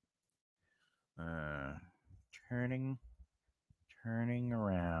 Turning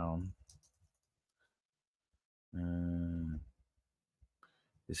around.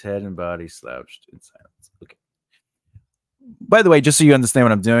 His head and body slouched in silence. Okay. By the way, just so you understand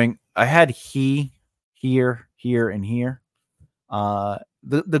what I'm doing, I had he, here, and here.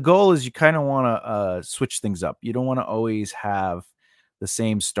 The goal is you kind of want to switch things up. You don't want to always have the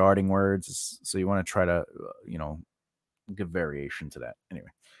same starting words, so you want to try to give variation to that. Anyway,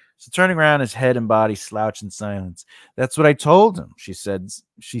 so turning around, his head and body slouched in silence. That's what I told him, she said.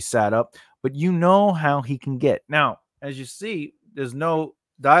 She sat up, but you know how he can get. Now, as you see, there's no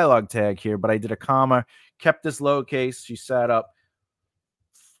dialogue tag here, but I did a comma, kept this lowercase. She sat up,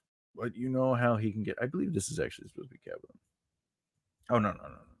 but you know how he can get. I believe this is actually supposed to be capital. Oh, no.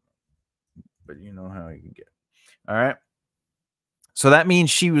 But you know how he can get. All right. So that means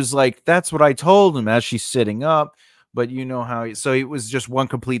she was like, that's what I told him as she's sitting up. But you know how. So it was just one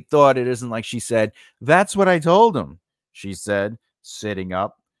complete thought. It isn't like she said, that's what I told him. She said, sitting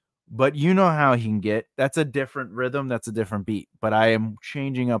up. But you know how he can get. That's a different rhythm. That's a different beat. But I am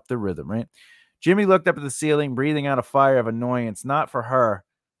changing up the rhythm, right? Jimmy looked up at the ceiling, breathing out a fire of annoyance, not for her,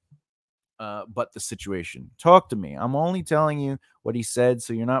 but the situation. Talk to me. I'm only telling you what he said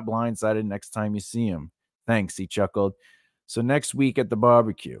so you're not blindsided next time you see him. Thanks, he chuckled. So next week at the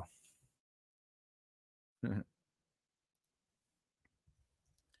barbecue.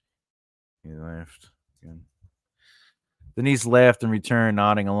 He laughed again. Denise laughed in return,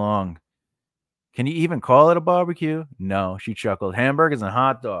 nodding along. Can you even call it a barbecue? No, she chuckled. Hamburgers and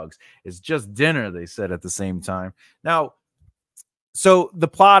hot dogs. It's just dinner, they said at the same time. Now, so the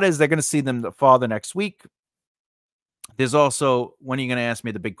plot is they're going to see them the father next week. There's also, when are you going to ask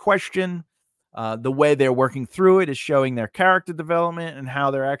me the big question? The way they're working through it is showing their character development and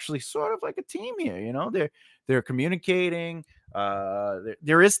how they're actually sort of like a team here. You know, they're communicating.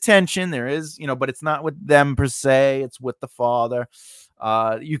 There is tension. There is, but it's not with them per se. It's with the father.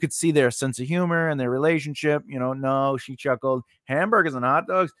 You could see their sense of humor and their relationship. No, she chuckled. Hamburgers and hot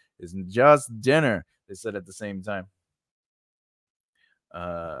dogs isn't just dinner, they said at the same time.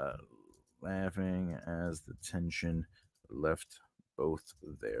 Laughing as the tension left both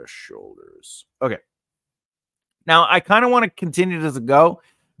their shoulders. Okay. Now, I kind of want to continue this to go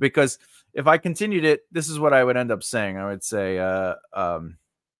because if I continued it, this is what I would end up saying. I would say,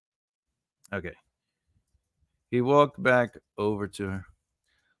 okay. He walked back over to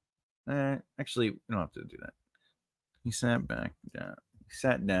her. Actually, you don't have to do that. He sat back down. He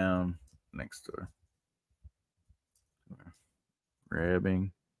sat down next to her.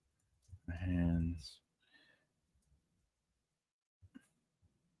 Grabbing her hands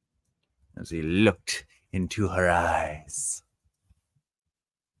as he looked into her eyes.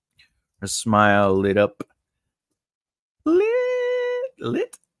 Her smile lit up the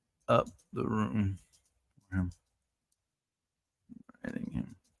room. Him.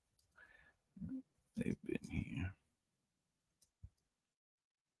 They've been here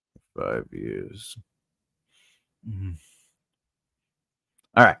 5 years. Mm-hmm.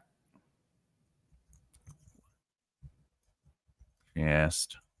 All right. She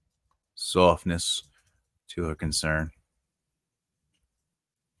asked, softness to her concern.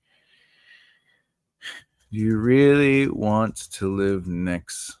 Do you really want to live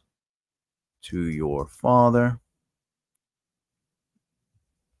next to your father?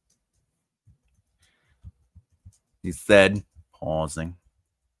 He said, pausing.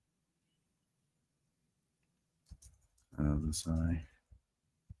 Another sigh.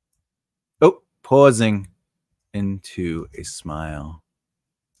 Oh, pausing into a smile.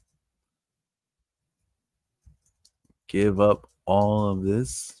 give up all of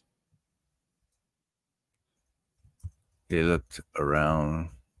this. He looked around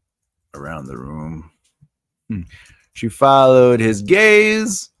the room. She followed his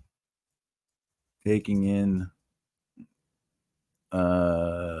gaze, taking in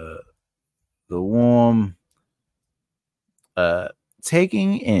the warm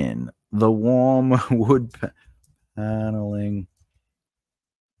wood paneling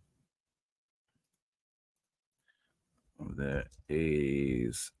of the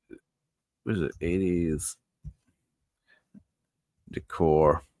 80s. What is it? 80s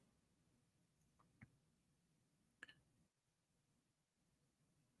decor.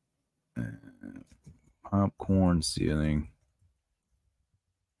 Popcorn ceiling.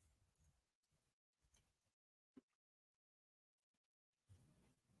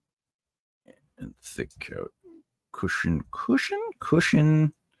 And thick couch. Cushion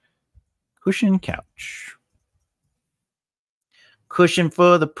couch. Cushion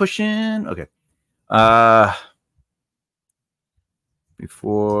for the pushing. Okay.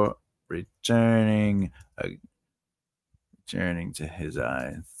 Before returning to his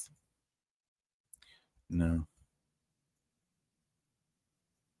eyes. No.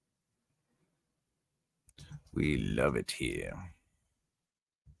 We love it here.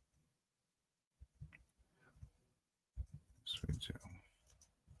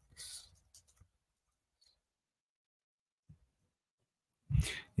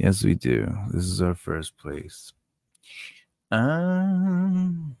 Yes, we do. This is our first place.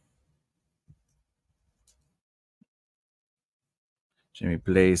 Jimmy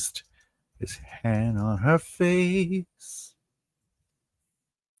placed his hand on her face.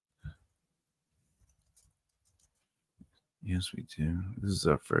 Yes, we do. This is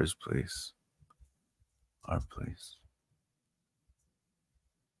our first place. Our place.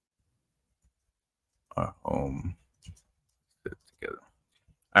 Our home. Sit together.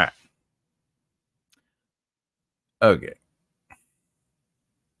 All right. Okay.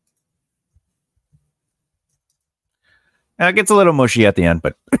 Now it gets a little mushy at the end,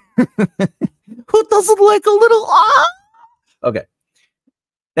 but who doesn't like a little Okay.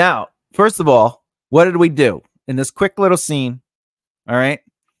 Now, first of all, what did we do in this quick little scene? All right.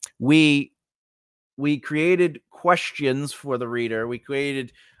 We created questions for the reader. We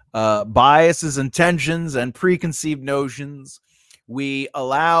created biases, intentions, and preconceived notions. We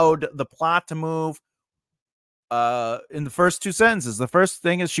allowed the plot to move in the first two sentences. The first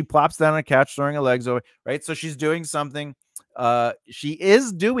thing is she plops down on a couch, throwing her legs over, right? So she's doing something. She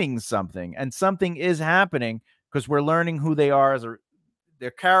is doing something, and something is happening because we're learning who they are as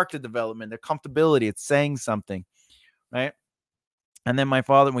their character development, their comfortability. It's saying something, right? And then my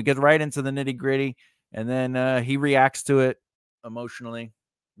father, we get right into the nitty gritty, and then he reacts to it emotionally,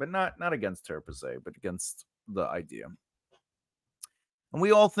 but not against her per se, but against the idea. And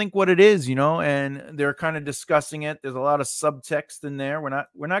we all think what it is, and they're kind of discussing it. There's a lot of subtext in there.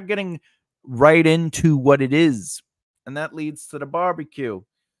 We're not getting right into what it is. And that leads to the barbecue.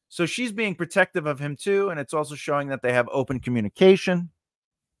 So she's being protective of him too. And it's also showing that they have open communication.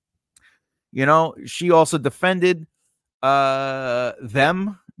 She also defended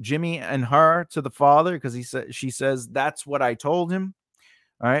them, Jimmy and her, to the father, because she says, that's what I told him.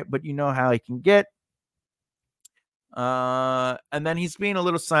 All right. But you know how he can get. And then he's being a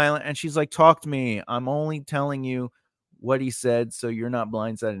little silent, and she's like, talk to me. I'm only telling you what he said, so you're not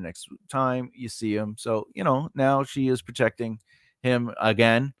blindsided next time you see him. So, now she is protecting him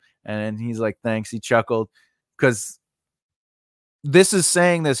again. And he's like, thanks. He chuckled, because this is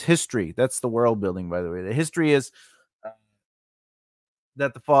saying there's history. That's the world building, by the way. The history is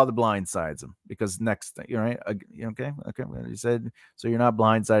that the father blindsides him, because next thing, right? Okay. He said, so you're not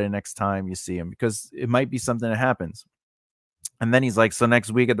blindsided next time you see him, because it might be something that happens. And then he's like, so next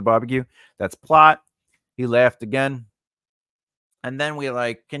week at the barbecue, that's plot. He laughed again. And then we're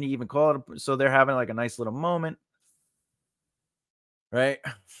like, can you even call it? So they're having like a nice little moment, right?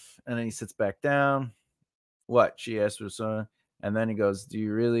 And then he sits back down. What? She asked for son. And then he goes, do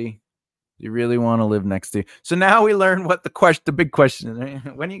you really want to live next to you? So now we learn what the big question is,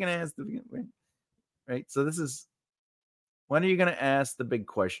 right? When are you going to ask right? So this is, when are you going to ask the big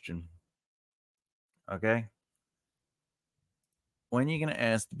question? Okay. When are you going to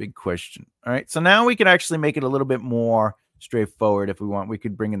ask the big question? All right. So now we could actually make it a little bit more straightforward if we want. We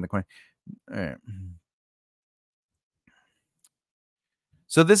could bring in the question. All right.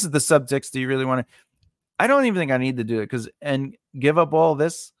 So this is the subtext. Do you really want to? I don't even think I need to do it and give up all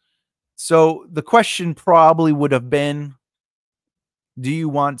this. So the question probably would have been, do you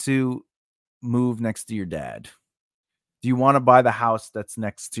want to move next to your dad? Do you want to buy the house that's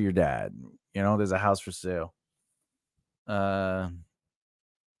next to your dad? There's a house for sale.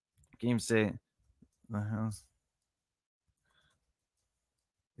 Game say the house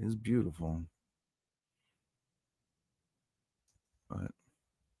is beautiful, but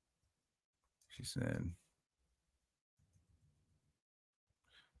she said,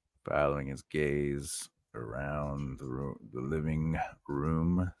 following his gaze around the living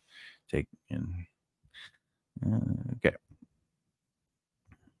room, taking. Okay.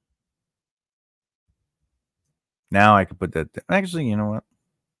 Now I can put that. Actually, you know what?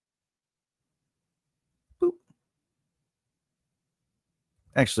 Boop.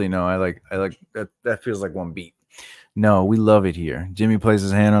 Actually, no. I like that. That feels like one beat. No, we love it here. Jimmy places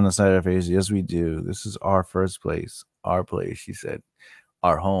his hand on the side of her face. Yes, we do. This is our first place. Our place, she said.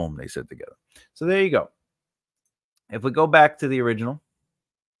 Our home, they said together. So there you go. If we go back to the original,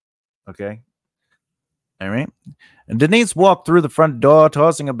 okay. All right. And Denise walked through the front door,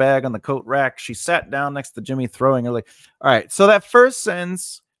 tossing a bag on the coat rack. She sat down next to Jimmy, throwing her leg. All right. So that first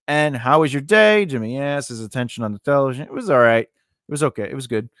sentence, and how was your day? Jimmy asked, his attention on the television. It was all right. It was okay. It was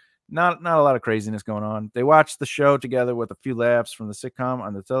good. Not a lot of craziness going on. They watched the show together with a few laughs from the sitcom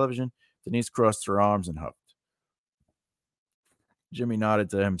on the television. Denise crossed her arms and huffed. Jimmy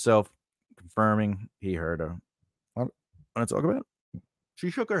nodded to himself, confirming he heard her. Want to talk about it? She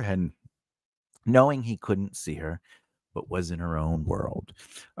shook her head, knowing he couldn't see her, but was in her own world.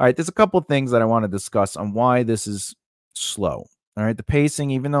 All right, there's a couple of things that I want to discuss on why this is slow. All right, the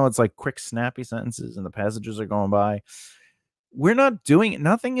pacing, even though it's like quick, snappy sentences and the passages are going by, we're not doing it.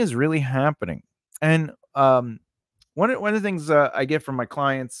 Nothing is really happening. And one of the things I get from my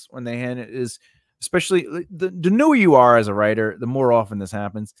clients when they hand it is, especially the newer you are as a writer, the more often this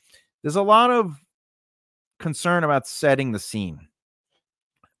happens. There's a lot of concern about setting the scene.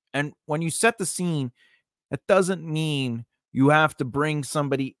 And when you set the scene, that doesn't mean you have to bring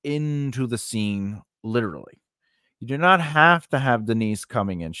somebody into the scene literally. You do not have to have Denise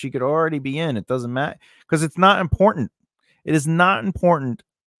coming in. She could already be in. It doesn't matter because it's not important. It is not important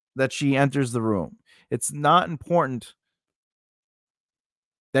that she enters the room. It's not important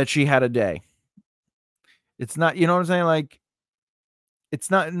that she had a day. It's not, you know what I'm saying? Like, it's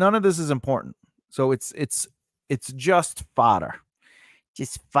not, none of this is important. So it's just fodder.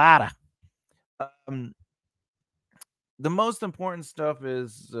 Just fodder. The most important stuff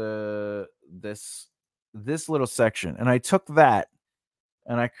is this little section, and I took that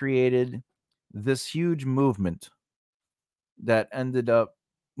and I created this huge movement that ended up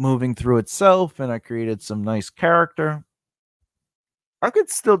moving through itself, and I created some nice character. I could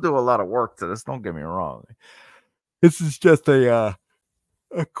still do a lot of work to this, don't get me wrong. This is just a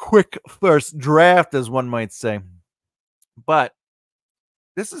quick first draft, as one might say. But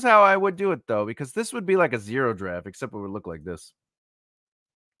this is how I would do it, though, because this would be like a zero draft, except it would look like this.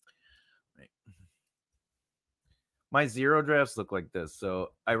 My zero drafts look like this. So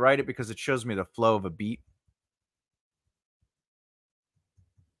I write it because it shows me the flow of a beat.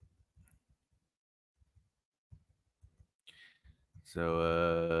 So,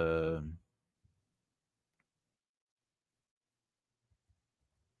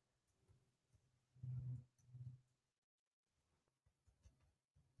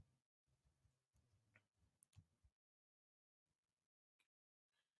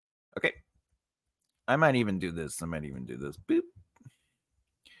 okay. I might even do this. Boop.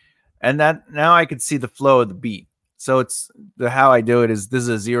 And that now I could see the flow of the beat. So it's how I do it is this is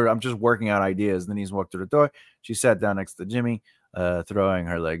a zero. I'm just working out ideas. Then he's walked through the door. She sat down next to Jimmy, throwing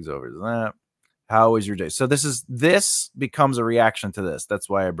her legs over his lap. How was your day? So this becomes a reaction to this. That's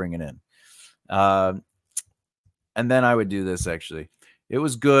why I bring it in. And then I would do this actually. It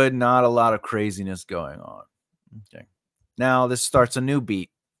was good. Not a lot of craziness going on. Okay. Now this starts a new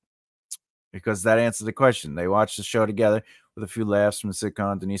beat because that answers the question. They watched the show together with a few laughs from the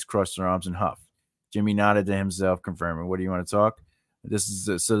sitcom. Denise crossed her arms and huffed. Jimmy nodded to himself, confirming, "What do you want to talk?" This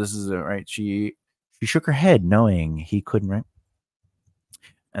is right. She shook her head, knowing he couldn't. Right.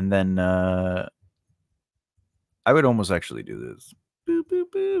 And then I would almost actually do this.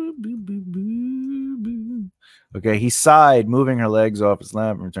 Okay, he sighed, moving her legs off his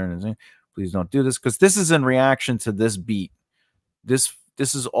lap and returned and "Please don't do this," because this is in reaction to this beat. This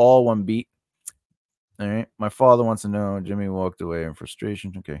is all one beat. All right. My father wants to know. Jimmy walked away in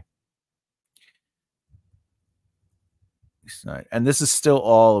frustration. Okay. And this is still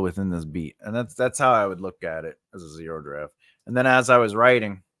all within this beat. And that's how I would look at it as a zero draft. And then as I was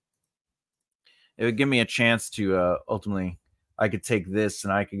writing, it would give me a chance to ultimately, I could take this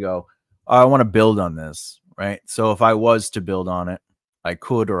and I could go, oh, I want to build on this, right? So if I was to build on it, I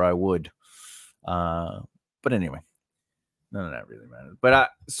could or I would. But anyway, none of that really matters.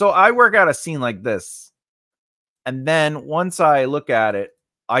 But so I work out a scene like this. And then once I look at it,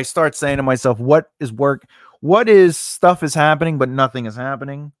 I start saying to myself, what is work? What is stuff is happening, but nothing is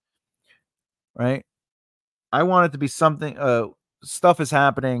happening, right? I want it to be something, stuff is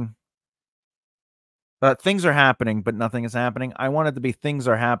happening, things are happening, but nothing is happening. I want it to be things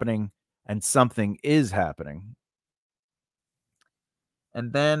are happening and something is happening.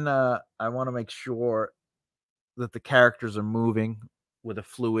 And then I want to make sure that the characters are moving with a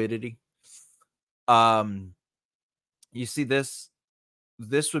fluidity. You see this?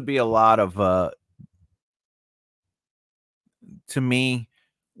 This would be a lot of to me,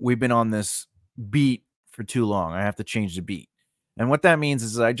 we've been on this beat for too long. I have to change the beat. And what that means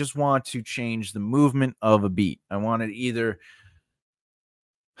is I just want to change the movement of a beat. I want it either,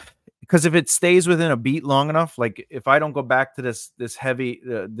 because if it stays within a beat long enough, like if I don't go back to this heavy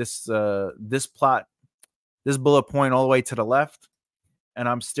this plot, this bullet point all the way to the left, and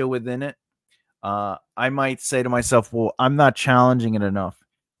I'm still within it, I might say to myself, well, I'm not challenging it enough,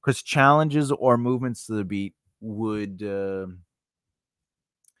 because challenges or movements to the beat would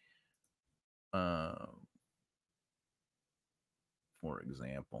for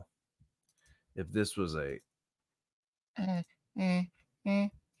example, if this was a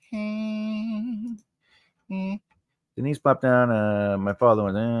Denise popped down, my father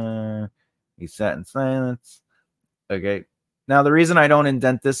went, he sat in silence. Okay. Now, the reason I don't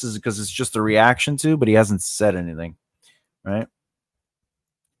indent this is because it's just a reaction to, but he hasn't said anything, right?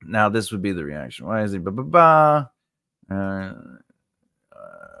 Now, this would be the reaction. Why is he ba-ba-ba?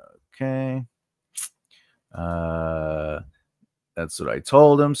 Okay. That's what I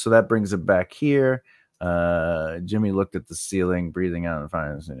told him. So that brings it back here. Jimmy looked at the ceiling, breathing out and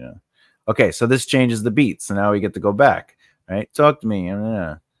finally, yeah. Okay, so this changes the beat. So now we get to go back, right? Talk to me.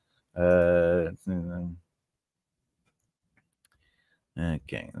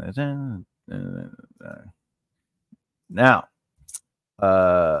 Okay. Now,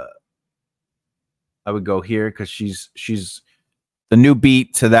 I would go here because she's the new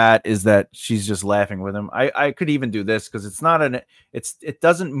beat to that is that she's just laughing with him. I could even do this because it's not it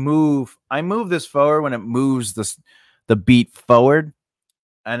doesn't move. I move this forward when it moves the beat forward.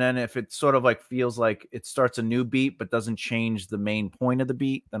 And then if it sort of like feels like it starts a new beat but doesn't change the main point of the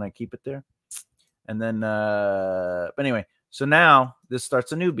beat, then I keep it there. And then but anyway, so now this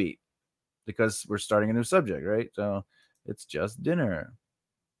starts a new beat because we're starting a new subject, right? So it's just dinner.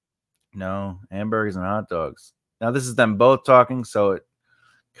 No, hamburgers and hot dogs. Now this is them both talking, so it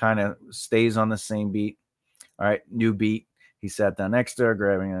kind of stays on the same beat. All right, new beat. He sat down next to her,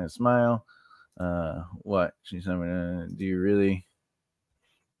 grabbing a smile. What? She said, do you really?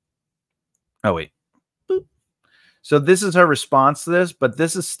 Oh, wait. Boop. So this is her response to this, but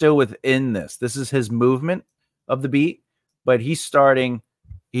this is still within this. This is his movement of the beat, but he is starting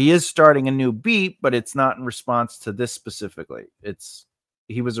a new beat, but it's not in response to this specifically.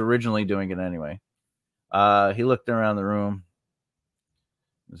 He was originally doing it anyway. He looked around the room.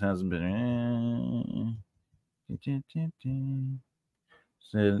 This hasn't been.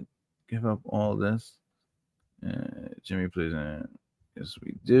 Said, give up all this. Jimmy, please. Yes,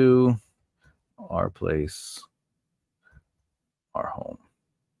 we do. Our place, our home.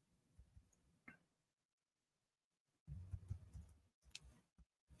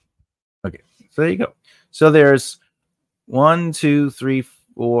 Okay, so there you go. So there's 1, 2, 3,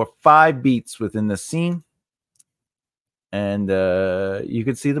 4, 5 beats within the scene. And you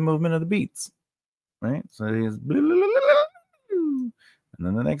can see the movement of the beats, right? So he's and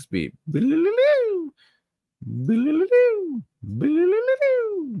then the next beat.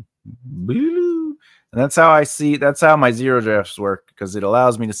 And that's how my zero drafts work, because it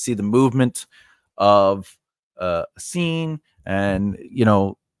allows me to see the movement of a scene. And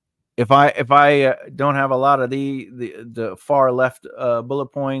if I don't have a lot of the far left bullet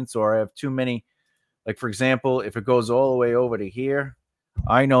points, or I have too many, like for example, if it goes all the way over to here,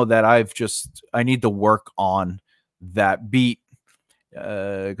 I know that I need to work on that beat,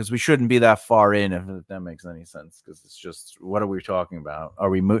 because we shouldn't be that far in, if that makes any sense, because it's just, what are we talking about? Are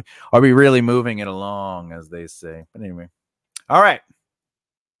we really moving it along, as they say? But anyway, all right.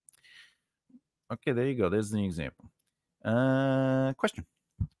 Okay, there you go. There's the example. Question.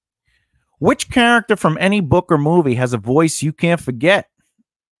 Which character from any book or movie has a voice you can't forget?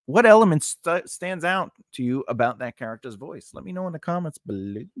 What element stands out to you about that character's voice? Let me know in the comments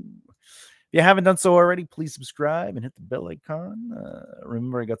below. If you haven't done so already, please subscribe and hit the bell icon.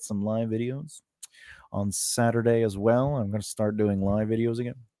 Remember, I got some live videos on Saturday as well. I'm going to start doing live videos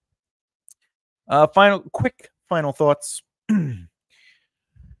again. Quick final thoughts.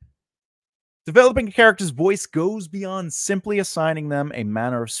 Developing a character's voice goes beyond simply assigning them a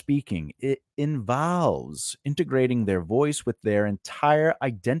manner of speaking. It involves integrating their voice with their entire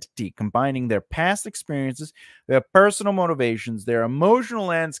identity, combining their past experiences, their personal motivations, their emotional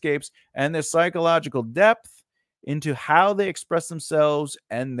landscapes, and their psychological depth into how they express themselves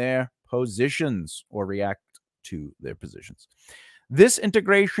and their positions or react to their positions. This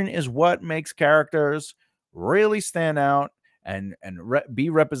integration is what makes characters really stand out and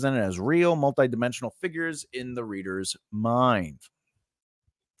be represented as real multidimensional figures in the reader's mind.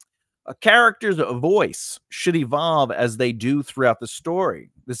 A character's voice should evolve as they do throughout the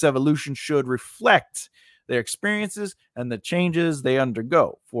story. This evolution should reflect their experiences and the changes they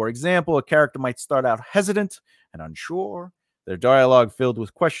undergo. For example, a character might start out hesitant and unsure, their dialogue filled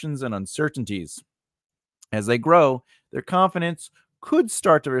with questions and uncertainties. As they grow, their confidence could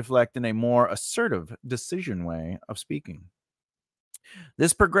start to reflect in a more assertive decision way of speaking.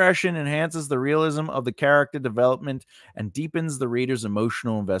 This progression enhances the realism of the character development and deepens the reader's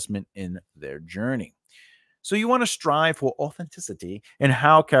emotional investment in their journey. So you want to strive for authenticity in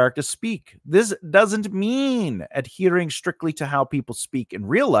how characters speak. This doesn't mean adhering strictly to how people speak in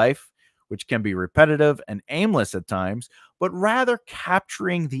real life, which can be repetitive and aimless at times, but rather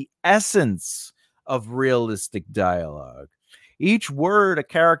capturing the essence of realistic dialogue. Each word a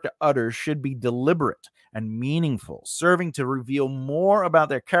character utters should be deliberate and meaningful, serving to reveal more about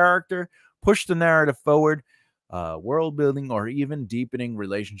their character, push the narrative forward, world building, or even deepening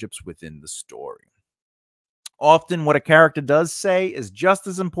relationships within the story. Often, what a character does say is just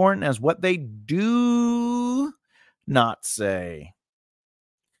as important as what they do not say.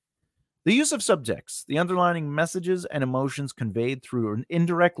 The use of subtext, the underlining messages and emotions conveyed through an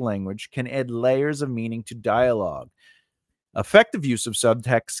indirect language, can add layers of meaning to dialogue. Effective use of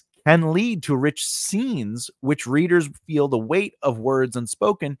subtext can lead to rich scenes which readers feel the weight of words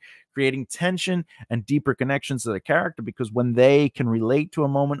unspoken, creating tension and deeper connections to the character, because when they can relate to a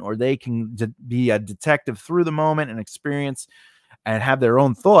moment or they can be a detective through the moment and experience and have their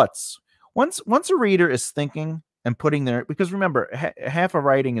own thoughts. Once a reader is thinking and putting their, because remember, half of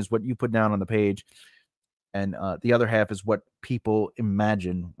writing is what you put down on the page, and the other half is what people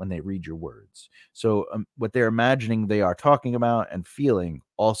imagine when they read your words. So what they're imagining they are talking about and feeling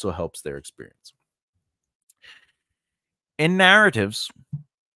also helps their experience. In narratives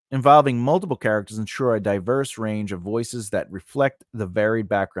involving multiple characters, ensure a diverse range of voices that reflect the varied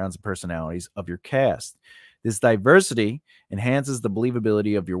backgrounds and personalities of your cast. This diversity enhances the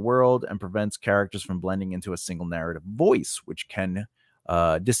believability of your world and prevents characters from blending into a single narrative voice, which can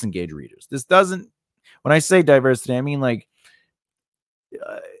disengage readers. This doesn't, when I say diversity, I mean like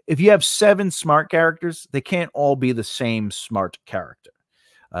if you have 7 smart characters, they can't all be the same smart character.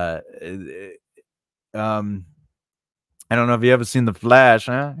 I don't know if you ever seen The Flash,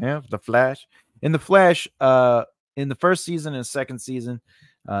 huh? Yeah, The Flash. In The Flash, in the first season and second season,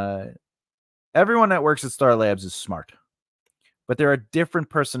 everyone that works at Star Labs is smart, but there are different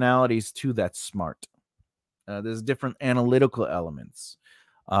personalities to that smart. There's different analytical elements.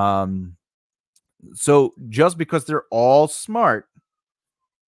 So just because they're all smart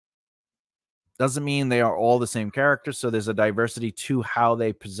doesn't mean they are all the same character. So there's a diversity to how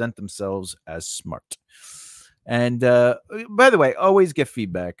they present themselves as smart. And by the way, always get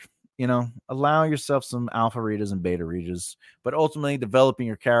feedback. You know, allow yourself some alpha readers and beta readers, but ultimately developing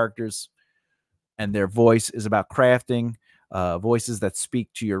your characters and their voice is about crafting voices that speak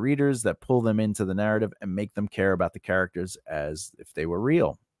to your readers, that pull them into the narrative and make them care about the characters as if they were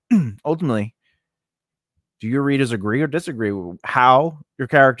real. Ultimately, do your readers agree or disagree with how your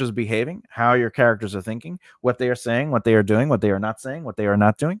characters are behaving, how your characters are thinking, what they are saying, what they are doing, what they are not saying, what they are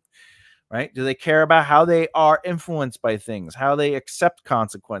not doing? Right? Do they care about how they are influenced by things, how they accept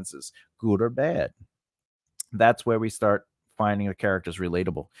consequences, good or bad? That's where we start finding the characters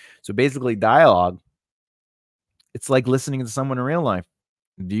relatable. So basically, dialogue, it's like listening to someone in real life.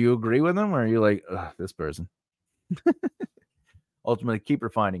 Do you agree with them, or are you like, this person? Ultimately, keep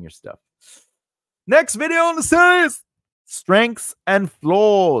refining your stuff. Next video on the series: strengths and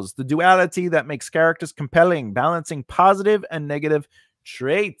flaws, the duality that makes characters compelling, balancing positive and negative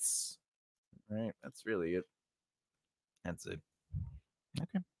traits. Right, that's really it. That's it.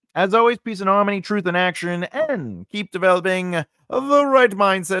 Okay. As always, peace and harmony, truth and action, and keep developing the right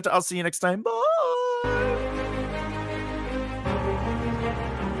mindset. I'll see you next time. Bye.